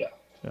 Yeah. Yeah.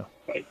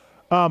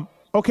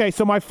 Okay,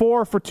 so my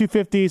 4 for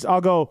 250s,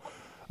 I'll go.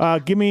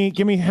 Give me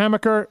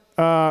Hammaker,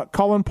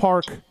 Cullen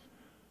Park.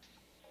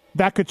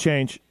 That could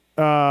change.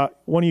 One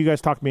of you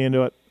guys talked me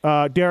into it.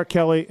 Derek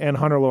Kelly and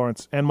Hunter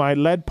Lawrence. And my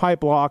lead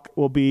pipe lock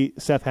will be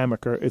Seth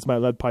Hammaker is my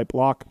lead pipe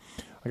lock.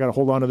 I got to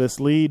hold on to this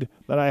lead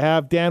that I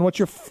have. Dan, what's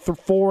your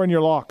 4 in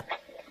your lock?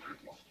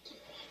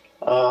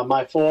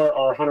 My 4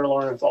 are Hunter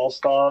Lawrence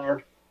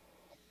All-Star,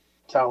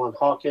 Talon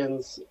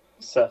Hawkins,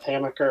 Seth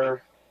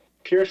Hammaker,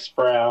 Pierce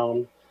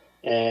Brown,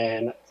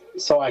 and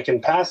so I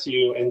can pass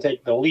you and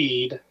take the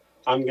lead,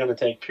 I'm going to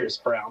take Pierce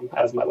Brown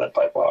as my lead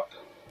pipe lock.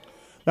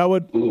 That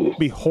would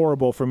be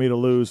horrible for me to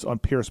lose on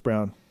Pierce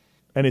Brown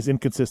and his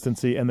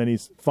inconsistency, and then he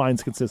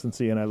finds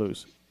consistency and I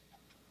lose.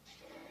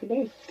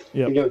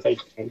 Yeah. I'm going to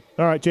take him.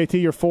 All right,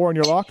 JT, your 4 in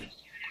your lock?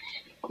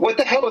 What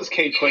the hell is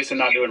Cade Clayson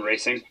not doing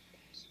racing?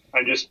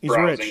 I'm just He's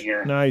browsing rich.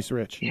 here. No, he's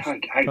rich.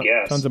 I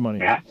guess. Tons of money.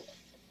 Yeah.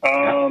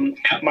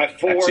 My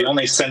 4. That's the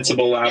only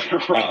sensible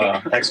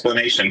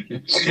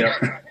explanation.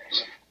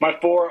 My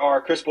 4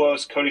 are Chris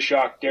Blows, Cody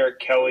Schock, Derek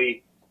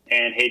Kelly,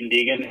 and Hayden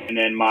Deegan. And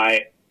then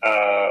my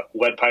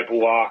lead pipe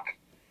lock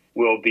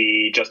will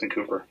be Justin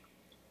Cooper.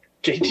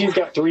 JT's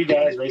got 3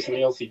 guys racing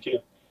the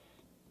LCQ.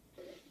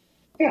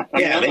 Yeah,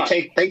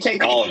 they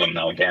take all of them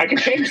though. Dan. I can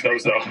change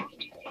those though.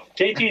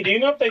 JT, do you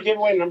know if they give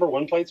away number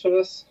 1 plates for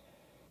this?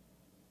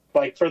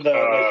 For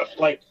the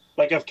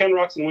if Ken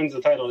Roxon wins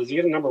the title, does he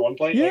get a number 1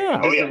 plate? Yeah.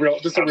 This is a real.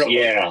 This is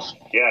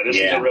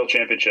a real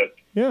championship.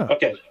 Yeah.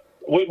 Okay.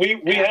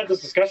 We had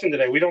this discussion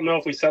today. We don't know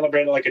if we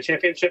celebrate it like a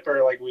championship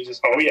or we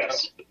just. Oh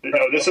yes. No,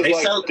 this is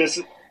this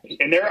is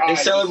in their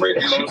eyes.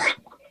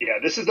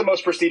 This is the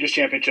most prestigious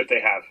championship they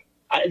have.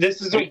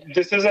 This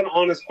is an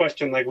honest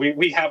question.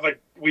 We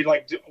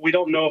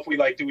don't know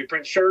if do we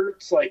print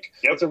shirts?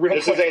 It's a real.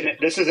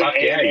 This is an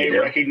AMA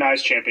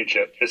recognized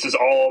championship. This is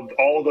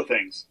all the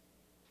things.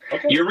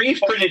 Okay. Urief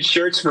printed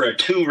shirts for a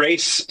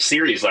 2-race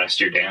series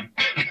last year, Dan.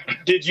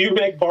 Did you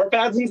make bar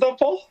pads and stuff,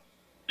 Paul?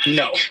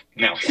 No.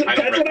 I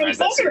don't That's what I'm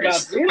talking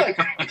about, dude.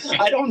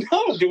 I don't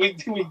know. Do we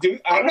do?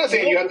 I'm not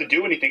saying you have to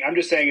do anything. I'm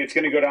just saying it's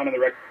going to go down in the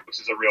record books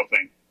as a real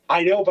thing.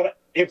 I know, but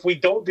if we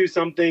don't do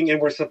something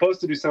and we're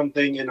supposed to do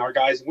something and our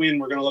guys win,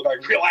 we're going to look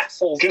like real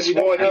assholes. If you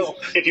put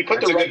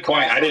That's the a good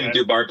point. I didn't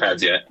do bar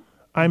pads yet.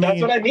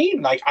 That's what I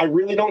mean. I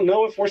really don't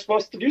know if we're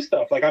supposed to do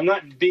stuff. I'm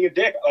not being a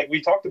dick.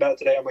 We talked about it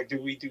today. I'm do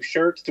we do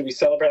shirts? Do we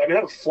celebrate? I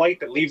have a flight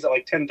that leaves at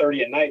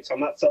 10:30 at night, so I'm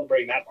not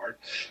celebrating that hard.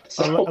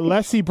 So,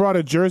 unless he brought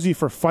a jersey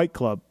for Fight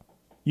Club,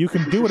 you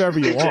can do whatever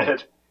you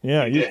want.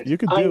 Yeah, you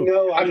can do. I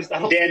know. I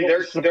don't Dan,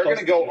 they're going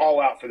to go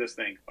all out for this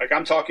thing.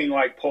 I'm talking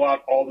pull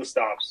out all the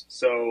stops.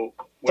 So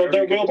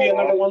there will be a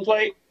number 1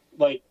 plate.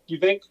 You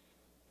think?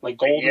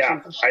 Gold? Yeah,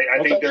 or something?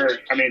 I think they're.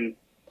 I mean,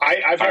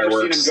 I've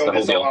never seen them go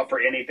this all out for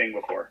anything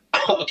before.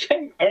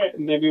 Okay, all right.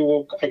 Maybe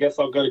I guess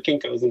I'll go to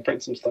Kinko's and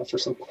print some stuff or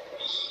something.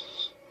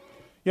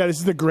 Yeah, this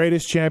is the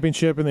greatest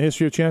championship in the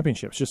history of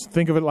championships. Just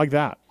think of it like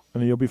that,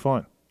 and then you'll be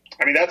fine.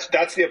 I mean,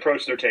 that's the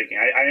approach they're taking.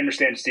 I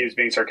understand Steve's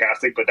being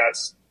sarcastic, but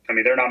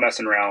they're not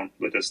messing around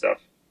with this stuff.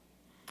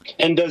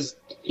 And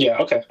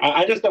okay.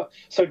 I just don't.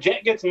 So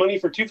Jet gets money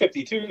for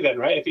 252 then,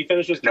 right? If he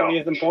finishes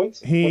 20th in points?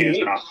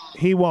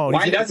 He won't.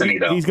 Why doesn't he,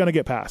 though? He's going to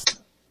get passed.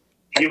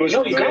 He was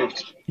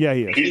removed. Yeah,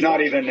 he is. He's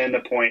not even in the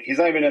point. He's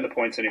not even in the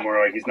points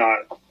anymore. He's not.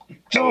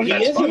 No, he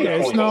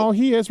is. No,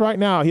 he is right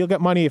now. He'll get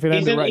money if it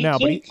ends right now,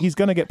 but he's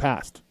going to get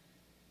passed.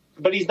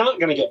 But he's not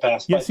going to get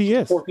passed. Yes, he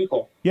is. 4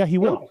 people. Yeah, he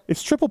will. No.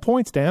 It's triple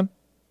points, Dan.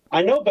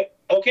 I know, but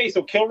okay.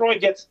 So Kilroy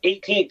gets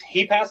 18th.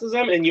 He passes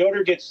them, and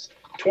Yoder gets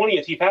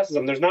 20th. He passes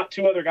them. There's not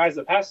 2 other guys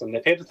that pass them.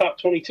 They paid the top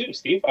 22.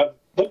 Steve, I've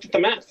looked at the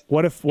math.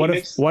 What if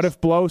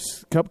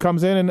Blows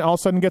comes in and all of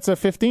a sudden gets a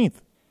 15th?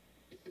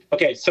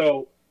 Okay,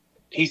 so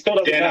he still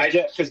doesn't Dan, have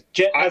Jet because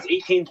Jet has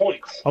 18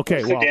 points.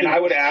 Okay, well, Dan, I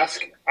would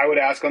ask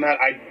on that.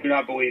 I do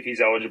not believe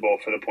he's eligible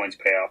for the points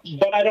payout.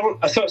 But I don't.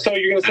 So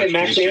you're going to say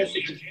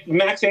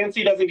Max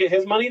Ansey doesn't get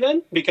his money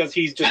then because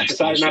he's just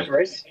decided not to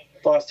race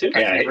the last two?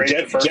 Yeah, He raced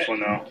the first one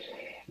though.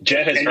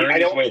 Jet has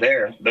earned his way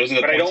there. Those are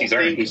the points he's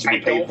earned. He should be I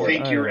paid don't for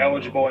think it. you're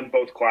eligible in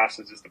both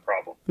classes is the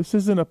problem. this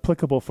isn't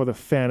applicable for the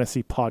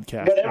fantasy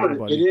podcast. Whatever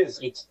everybody. it is,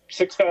 it's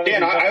 $6,000.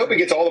 Dan, I hope he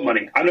gets all the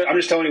money. I'm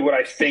just telling you what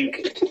I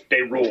think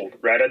they ruled.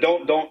 Right? I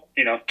don't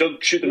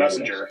shoot the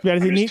messenger. Yeah,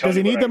 does he I'm need? just Does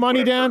he telling you need the money,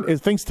 what I've Dan? heard.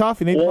 Is things tough?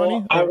 You need the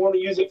money? I want to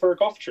use it for a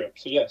golf trip,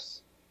 so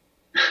yes.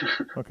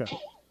 Okay.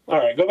 All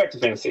right, go back to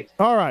fantasy.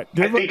 All right.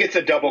 I think it's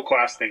a double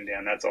class thing,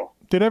 Dan. That's all.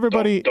 Did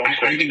everybody? Don't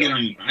I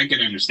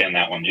can understand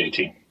that one,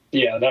 JT.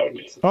 Yeah, that would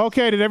make sense.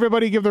 Okay. Did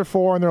everybody give their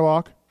 4 and their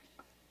lock?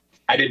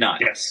 I did not.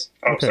 Yes.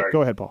 Oh, Okay. sorry.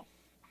 Go ahead, Paul.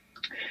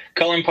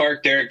 Cullen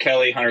Park, Derek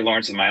Kelly, Hunter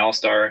Lawrence is my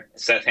all-star.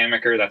 Seth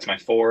Hamaker, that's my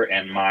 4,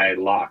 and my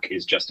lock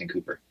is Justin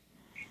Cooper.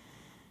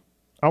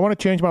 I want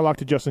to change my lock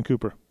to Justin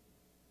Cooper.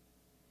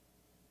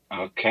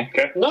 Okay.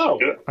 No.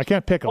 Do it. I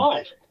can't pick him,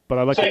 Why? but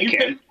I like. So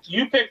it.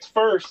 you picked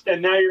first,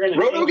 and now you're going to.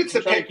 Roto gets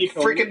to pick.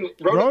 Freaking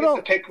Roto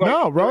gets to pick.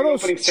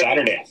 Roto's opening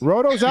Saturday.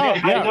 Roto's out.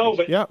 Yeah, I know,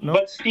 but no.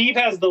 but Steve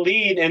has the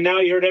lead, and now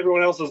you heard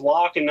everyone else's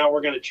lock, and now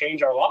we're going to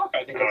change our lock.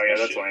 I think. Oh yeah,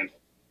 that's lame.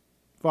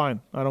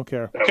 Fine. I don't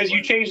care. Because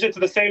you changed it to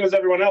the same as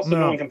everyone else, so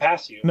no one can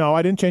pass you. No,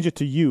 I didn't change it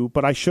to you,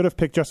 but I should have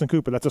picked Justin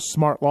Cooper. That's a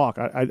smart lock.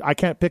 I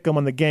can't pick him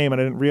on the game, and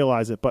I didn't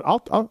realize it, but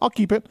I'll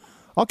keep it.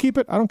 I'll keep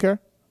it. I don't care.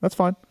 That's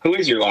fine. Who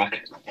is your lock?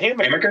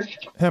 Hamaker.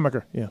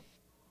 Hamaker, yeah.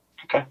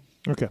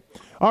 Okay.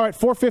 All right,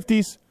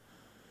 450s.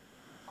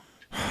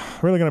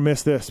 Really going to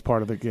miss this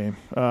part of the game.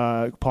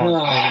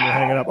 Paul,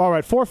 hanging up. All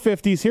right,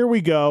 450s. Here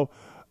we go.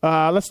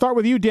 Let's start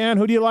with you, Dan.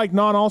 Who do you like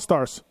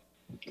non-All-Stars?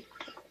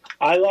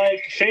 I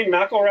like Shane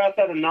McElrath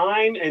at a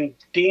 9 and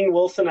Dean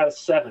Wilson at a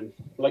 7.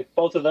 Like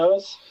both of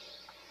those.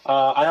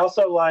 I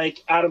also like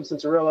Adam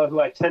Cincerillo, who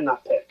I tend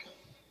not pick.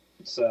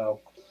 So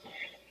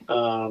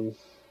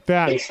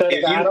instead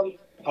of Adam,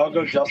 I'll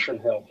go Justin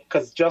Hill.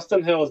 Because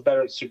Justin Hill is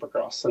better at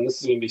Supercross, and this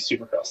is going to be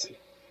Supercrossy.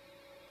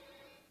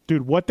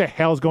 Dude, what the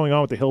hell is going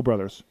on with the Hill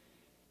brothers?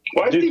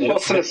 Why is Dean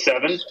Wilson a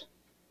 7?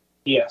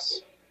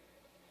 Yes.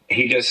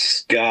 He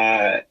just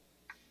got,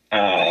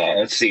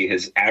 let's see,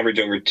 his average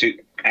over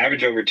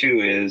two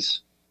is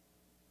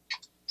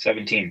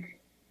 17.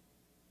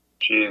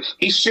 Jeez.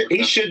 He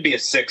should be a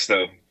 6,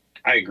 though.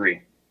 I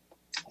agree.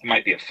 He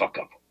might be a fuck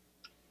up.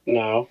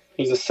 No,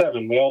 he's a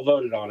 7. We all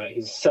voted on it.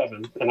 He's a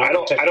 7. And I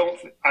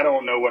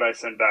don't know what I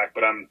sent back,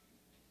 but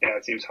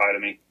it seems high to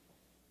me.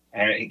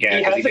 And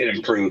again, he did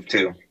improve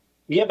too.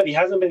 Yeah, but he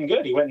hasn't been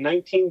good. He went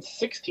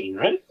 19-16,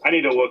 right? I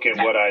need to look at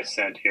what I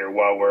sent here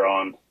while we're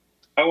on.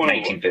 I want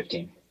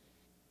 19-15.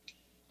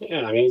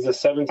 Yeah, I mean he's a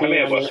 17. I may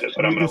have looked it,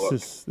 but I'm gonna look.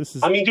 This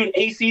is. I mean, dude,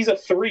 AC's a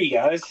 3,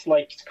 guys.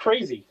 Like it's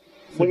crazy.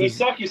 When you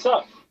suck, you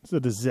suck. It's a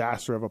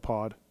disaster of a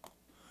pod.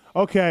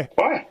 Okay.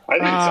 Why?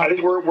 I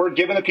think we're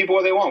giving the people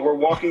what they want. We're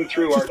walking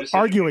through our decision.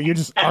 Arguing. You're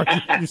just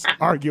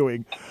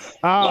arguing.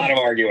 A lot of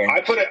arguing.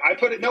 I put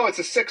it. No, it's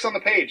a 6 on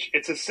the page.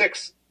 It's a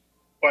 6.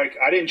 Like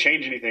I didn't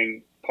change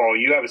anything, Paul.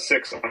 You have a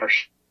 6 on our.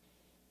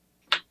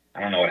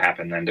 I don't know what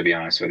happened then, to be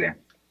honest with you.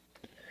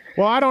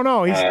 Well, I don't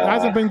know. He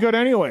hasn't been good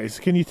anyways.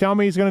 Can you tell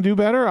me he's going to do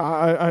better?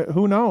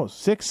 Who knows?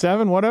 6,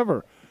 7,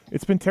 whatever.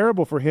 It's been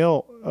terrible for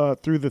Hill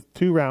through the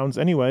 2 rounds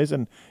anyways.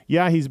 And,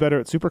 yeah, he's better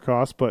at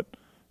Supercross, but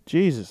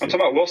Jesus. I'm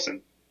talking about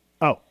Wilson.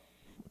 Oh.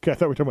 Okay, I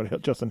thought we were talking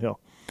about Justin Hill.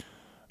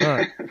 All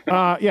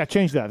right. Yeah,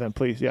 change that then,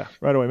 please. Yeah,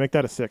 right away. Make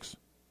that a 6.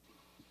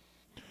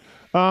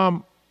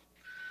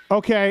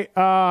 Okay.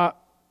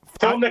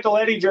 Phil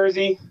Nicoletti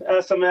jersey,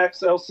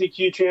 SMX,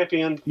 LCQ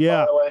champion. Yeah,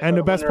 by the way, and the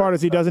so best winner part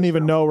is he of doesn't this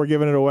even round. know we're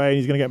giving it away, and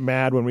he's going to get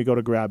mad when we go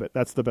to grab it.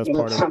 That's the best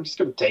part of it. I'm just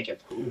going to take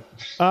it.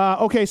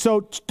 Okay,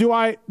 so do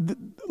I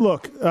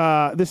look?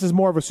 This is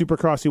more of a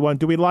Supercrossy one.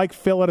 Do we like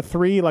Phil at a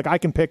 3? Like I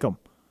can pick him.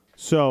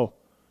 So,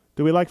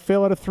 do we like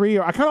Phil at a 3?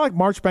 Or I kind of like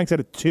Marchbanks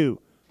at a 2.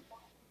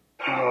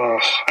 I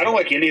don't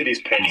like any of these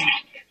picks.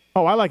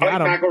 Oh, I like I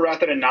Adam. like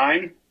McElrath at a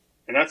 9,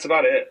 and that's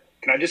about it.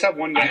 Can I just have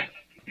one guy?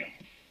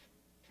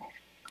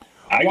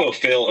 I go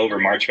Phil over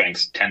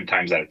Marchbanks 10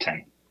 times out of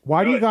 10.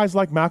 Why do you guys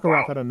like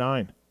McElrath at a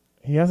 9?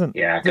 He hasn't.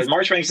 Yeah, because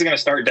Marchbanks is going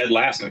to start dead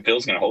last, and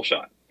Phil's going to hole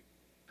shot.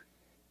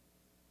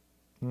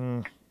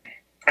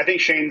 I think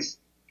Shane's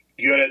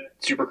good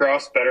at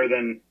Supercross, better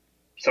than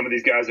some of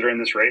these guys that are in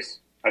this race.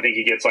 I think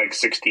he gets like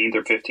 16th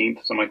or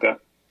 15th, something like that.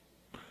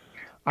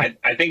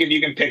 I think if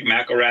you can pick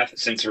McElrath,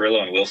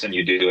 Cincerillo, and Wilson,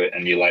 you do it,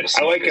 and you light a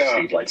smoke, as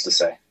Steve likes to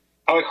say.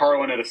 I like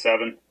Harlan at a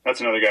 7.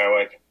 That's another guy I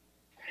like.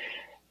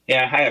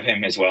 Yeah, I have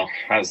him as well.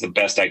 That was the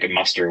best I could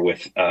muster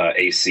with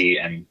AC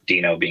and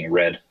Dino being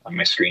red on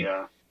my screen.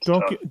 Yeah,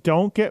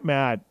 Don't get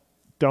mad.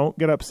 Don't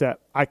get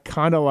upset. I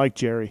kind of like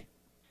Jerry.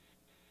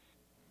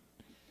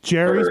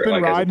 Jerry's been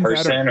like riding as a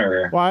person,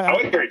 better. or Well, I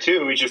like Jerry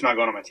too. He's just not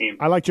going on my team.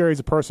 I like Jerry as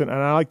a person, and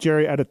I like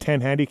Jerry at a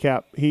 10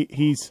 handicap.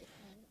 He's,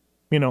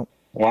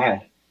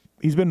 why?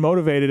 He's been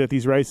motivated at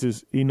these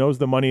races. He knows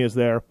the money is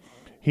there.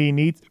 He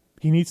needs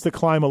to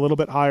climb a little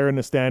bit higher in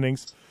the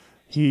standings.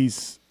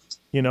 He's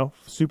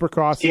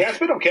Supercross. He has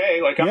been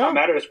okay. Like, I'm not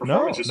mad at his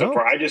performances so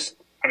far.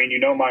 You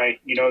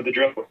know the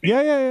drill.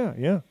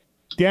 Yeah.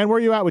 Dan, where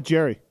are you at with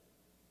Jerry?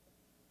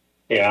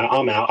 Yeah,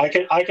 I'm out.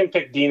 I can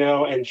pick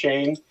Dino and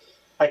Shane.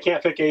 I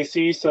can't pick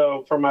AC,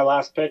 so for my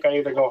last pick, I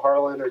either go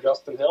Harlan or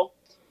Justin Hill.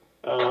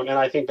 And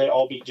I think they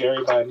all beat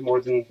Jerry by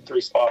more than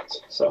 3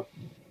 spots. So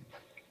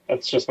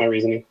that's just my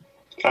reasoning.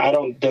 I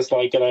don't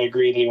dislike it. I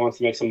agree that he wants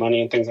to make some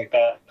money and things like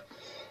that.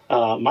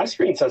 My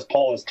screen says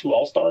Paul has 2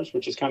 All-Stars,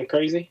 which is kind of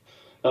crazy.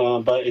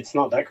 But it's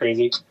not that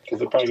crazy because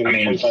they're probably going to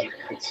be 25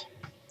 points.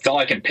 It's all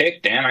I can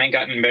pick, Dan. I ain't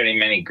gotten very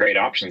many great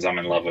options I'm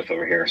in love with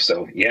over here.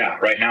 So, yeah,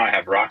 right now I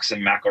have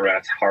Roxon,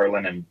 McElrath,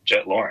 Harlan, and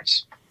Jet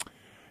Lawrence.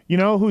 You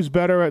know who's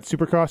better at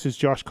Supercross is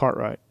Josh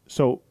Cartwright.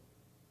 So,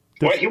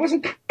 Wait, he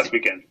wasn't this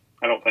weekend,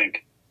 I don't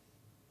think.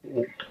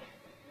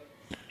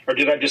 Or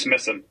did I just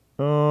miss him?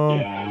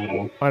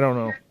 I don't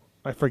know.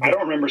 I forget. I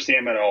don't remember seeing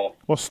him at all.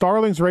 Well,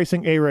 Starling's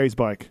racing A-Ray's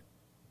bike.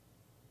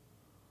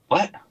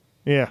 What?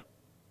 Yeah.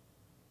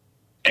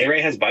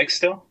 A-Ray has bikes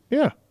still?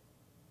 Yeah.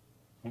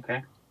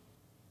 Okay.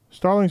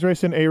 Starling's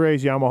racing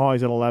A-Ray's Yamaha.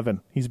 He's at 11.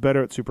 He's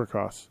better at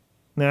Supercross.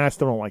 Nah, I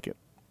still don't like it.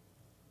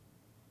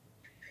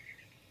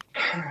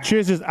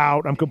 Chiz is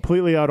out. I'm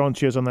completely out on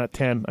Chiz on that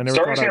 10.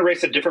 Starling's going to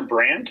race a different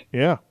brand?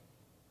 Yeah.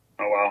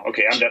 Oh, wow.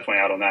 Okay, I'm definitely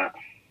out on that.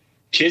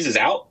 Chiz is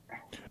out?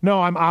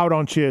 No, I'm out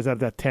on Chiz at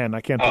that 10.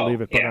 I can't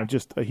believe it, but yeah. I'm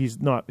just he's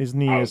not. His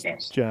knee is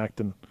jacked,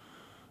 and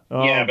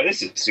yeah, but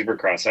this is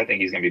Supercross. I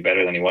think he's going to be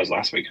better than he was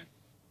last weekend.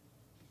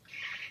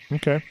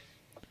 Okay.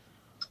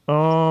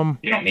 You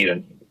don't need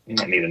a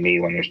knee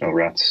when there's no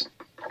reps.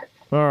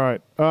 All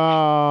right.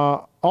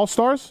 All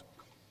Stars.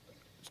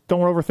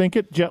 Don't overthink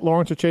it. Jet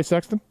Lawrence or Chase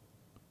Sexton.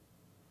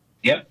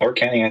 Yep, or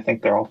Kenny. I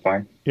think they're all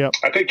fine. Yep.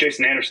 I picked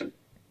Jason Anderson.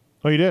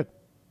 Oh, you did?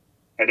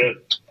 I did.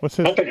 What's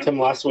his? I picked him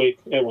last week.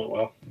 It went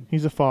well.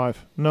 He's a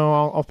 5. No,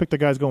 I'll pick the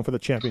guys going for the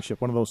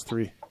championship. One of those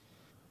 3.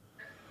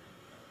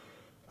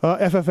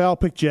 FFL,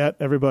 pick Jet,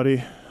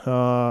 everybody.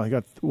 I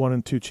got 1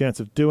 and 2 chance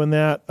of doing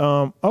that.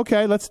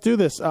 Okay, let's do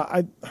this.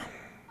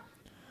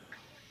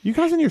 You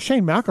guys in your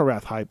Shane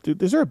McElrath hype,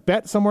 dude. Is there a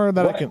bet somewhere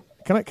that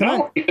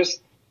What?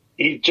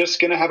 He's just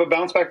going to have a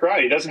bounce back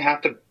ride. He doesn't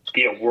have to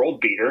be a world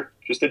beater.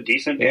 Just a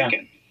decent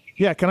weekend.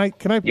 Yeah, can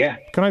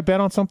I bet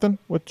on something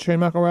with Shane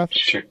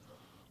McElrath?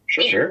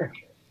 Sure.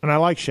 And I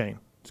like Shane.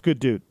 He's a good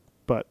dude,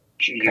 but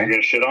you're going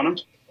to shit on him?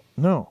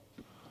 No.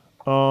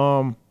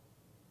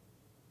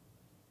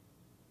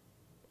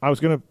 I was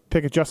going to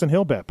pick a Justin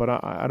Hill bet, but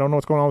I don't know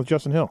what's going on with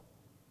Justin Hill.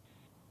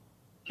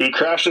 He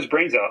crashed his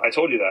brains out. I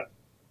told you that.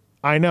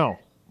 I know,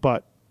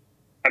 but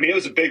I mean, it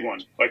was a big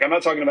one. Like, I'm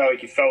not talking about like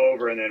he fell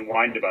over and then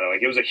whined about it.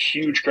 Like, it was a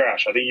huge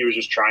crash. I think he was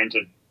just trying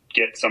to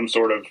get some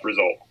sort of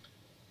result.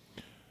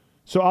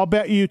 So I'll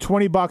bet you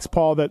 $20,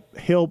 Paul, that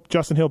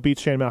Justin Hill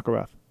beats Shane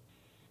McElrath.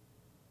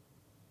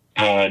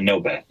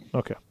 No bet.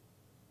 Okay.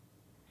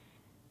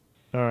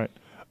 All right.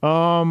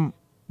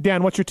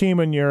 Dan, what's your team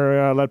in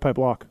your lead pipe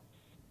lock?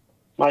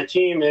 My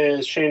team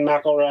is Shane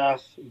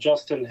McElrath,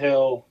 Justin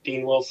Hill,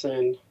 Dean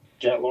Wilson,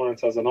 Jet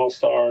Lawrence as an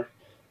All-Star,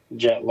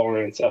 Jet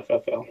Lawrence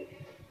FFL.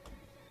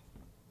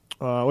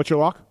 What's your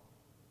lock?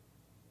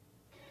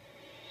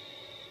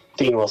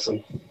 Dean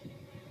Wilson.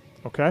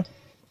 Okay.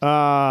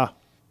 Paul?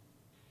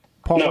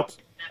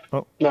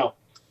 No. No.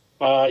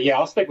 Yeah,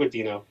 I'll stick with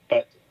Dino,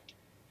 but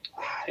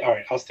all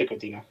right, I'll stick with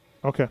Dino.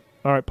 Okay.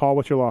 All right, Paul,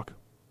 what's your lock?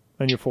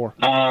 And your 4.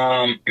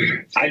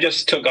 I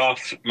just took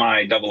off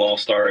my double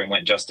All-Star and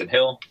went Justin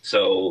Hill.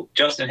 So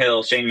Justin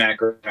Hill, Shane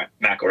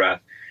McElrath,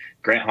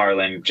 Grant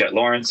Harlan, Jet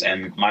Lawrence,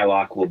 and my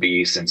lock will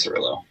be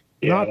Cincerillo.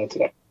 Yeah, that's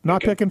it.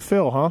 Not picking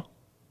Phil, huh?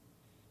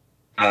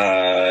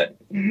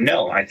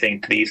 No, I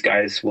think these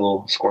guys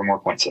will score more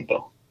points than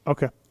Phil.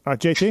 Okay.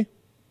 JT?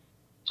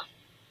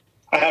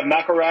 I have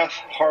McElrath,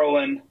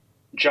 Harlan,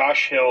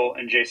 Josh Hill,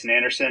 and Jason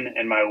Anderson,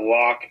 and my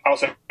lock, I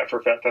also have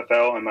for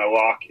FFL, and my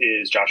lock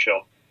is Josh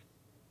Hill.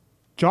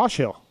 Josh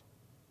Hill?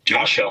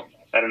 Josh Hill.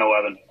 At an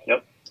 11,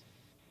 yep.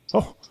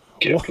 Oh,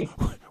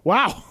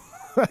 wow.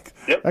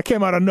 Yep. That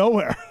came out of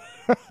nowhere.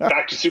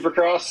 Back to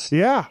Supercross.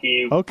 Yeah.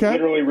 He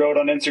literally wrote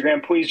on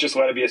Instagram, please just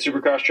let it be a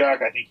Supercross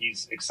track. I think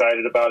he's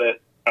excited about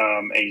it.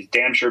 And he's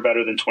damn sure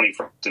better than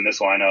 21st in this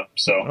lineup.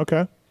 So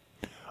okay.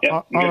 Yeah,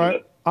 all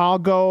right. I'll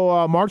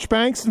go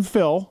Marchbanks and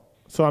Phil.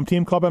 So I'm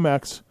Team Club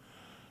MX.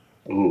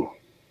 Ooh.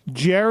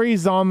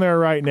 Jerry's on there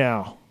right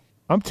now.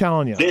 I'm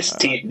telling you. This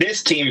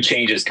team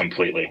changes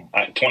completely.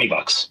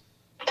 $20.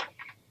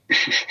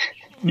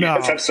 You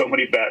guys have so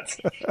many bets.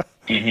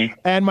 Mm-hmm.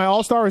 And my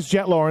All-Star is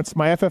Jet Lawrence.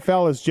 My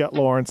FFL is Jet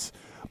Lawrence.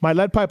 My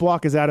lead pipe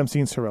lock is Adam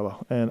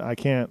Cincerillo. And I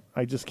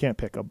just can't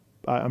pick him.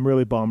 I'm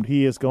really bummed.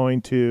 He is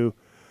going to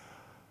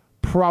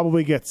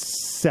probably get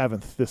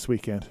 7th this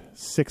weekend.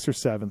 6th or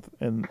 7th.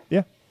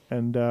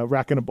 And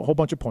racking a whole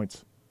bunch of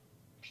points.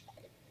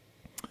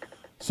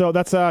 So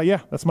that's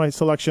my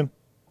selection.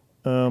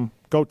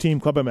 Go Team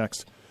Club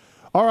MX.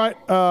 All right.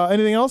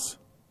 Anything else,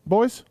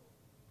 boys?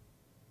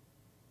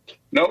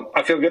 Nope.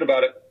 I feel good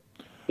about it.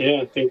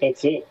 Yeah, I think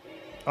that's it.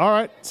 All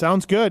right,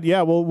 sounds good.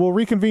 Yeah, we'll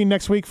reconvene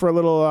next week for a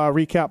little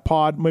recap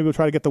pod. Maybe we'll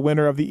try to get the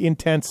winner of the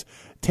Intense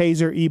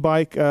Taser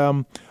e-bike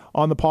on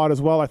the pod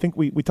as well. I think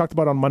we talked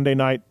about on Monday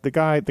night. The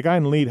guy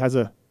in the lead has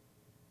a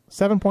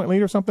 7-point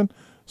lead or something.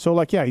 So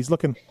he's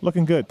looking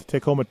good to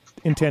take home an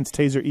Intense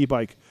Taser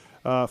e-bike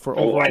for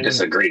overall. Oh, I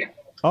disagree.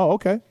 Oh,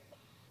 okay.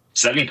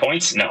 7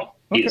 points? No,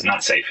 he is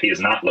not safe. He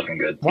is not looking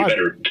good. Why? You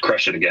better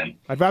crush it again.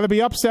 I'd rather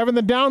be up 7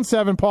 than down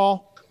 7,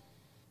 Paul.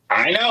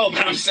 I know,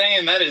 but I'm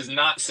saying that is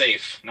not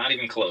safe. Not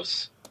even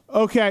close.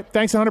 Okay,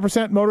 thanks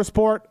 100%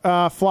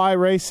 Motorsport, Fly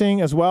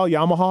Racing as well.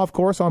 Yamaha, of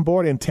course, on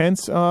board.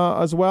 Intense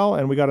as well.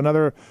 And we got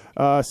another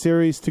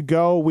series to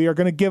go. We are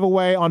going to give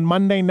away on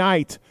Monday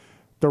night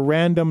the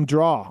random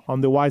draw on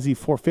the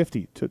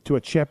YZ450 to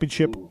a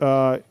championship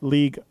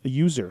league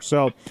user.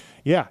 So,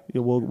 yeah,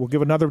 we'll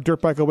give another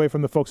dirt bike away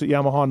from the folks at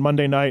Yamaha on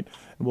Monday night.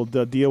 And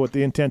we'll deal with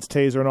the Intense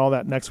Taser and all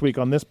that next week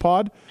on this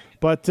pod.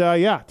 But, to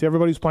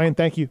everybody who's playing,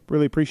 thank you.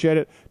 Really appreciate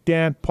it.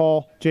 Dan,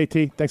 Paul,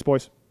 JT, thanks,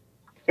 boys.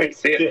 Hey,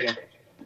 see ya.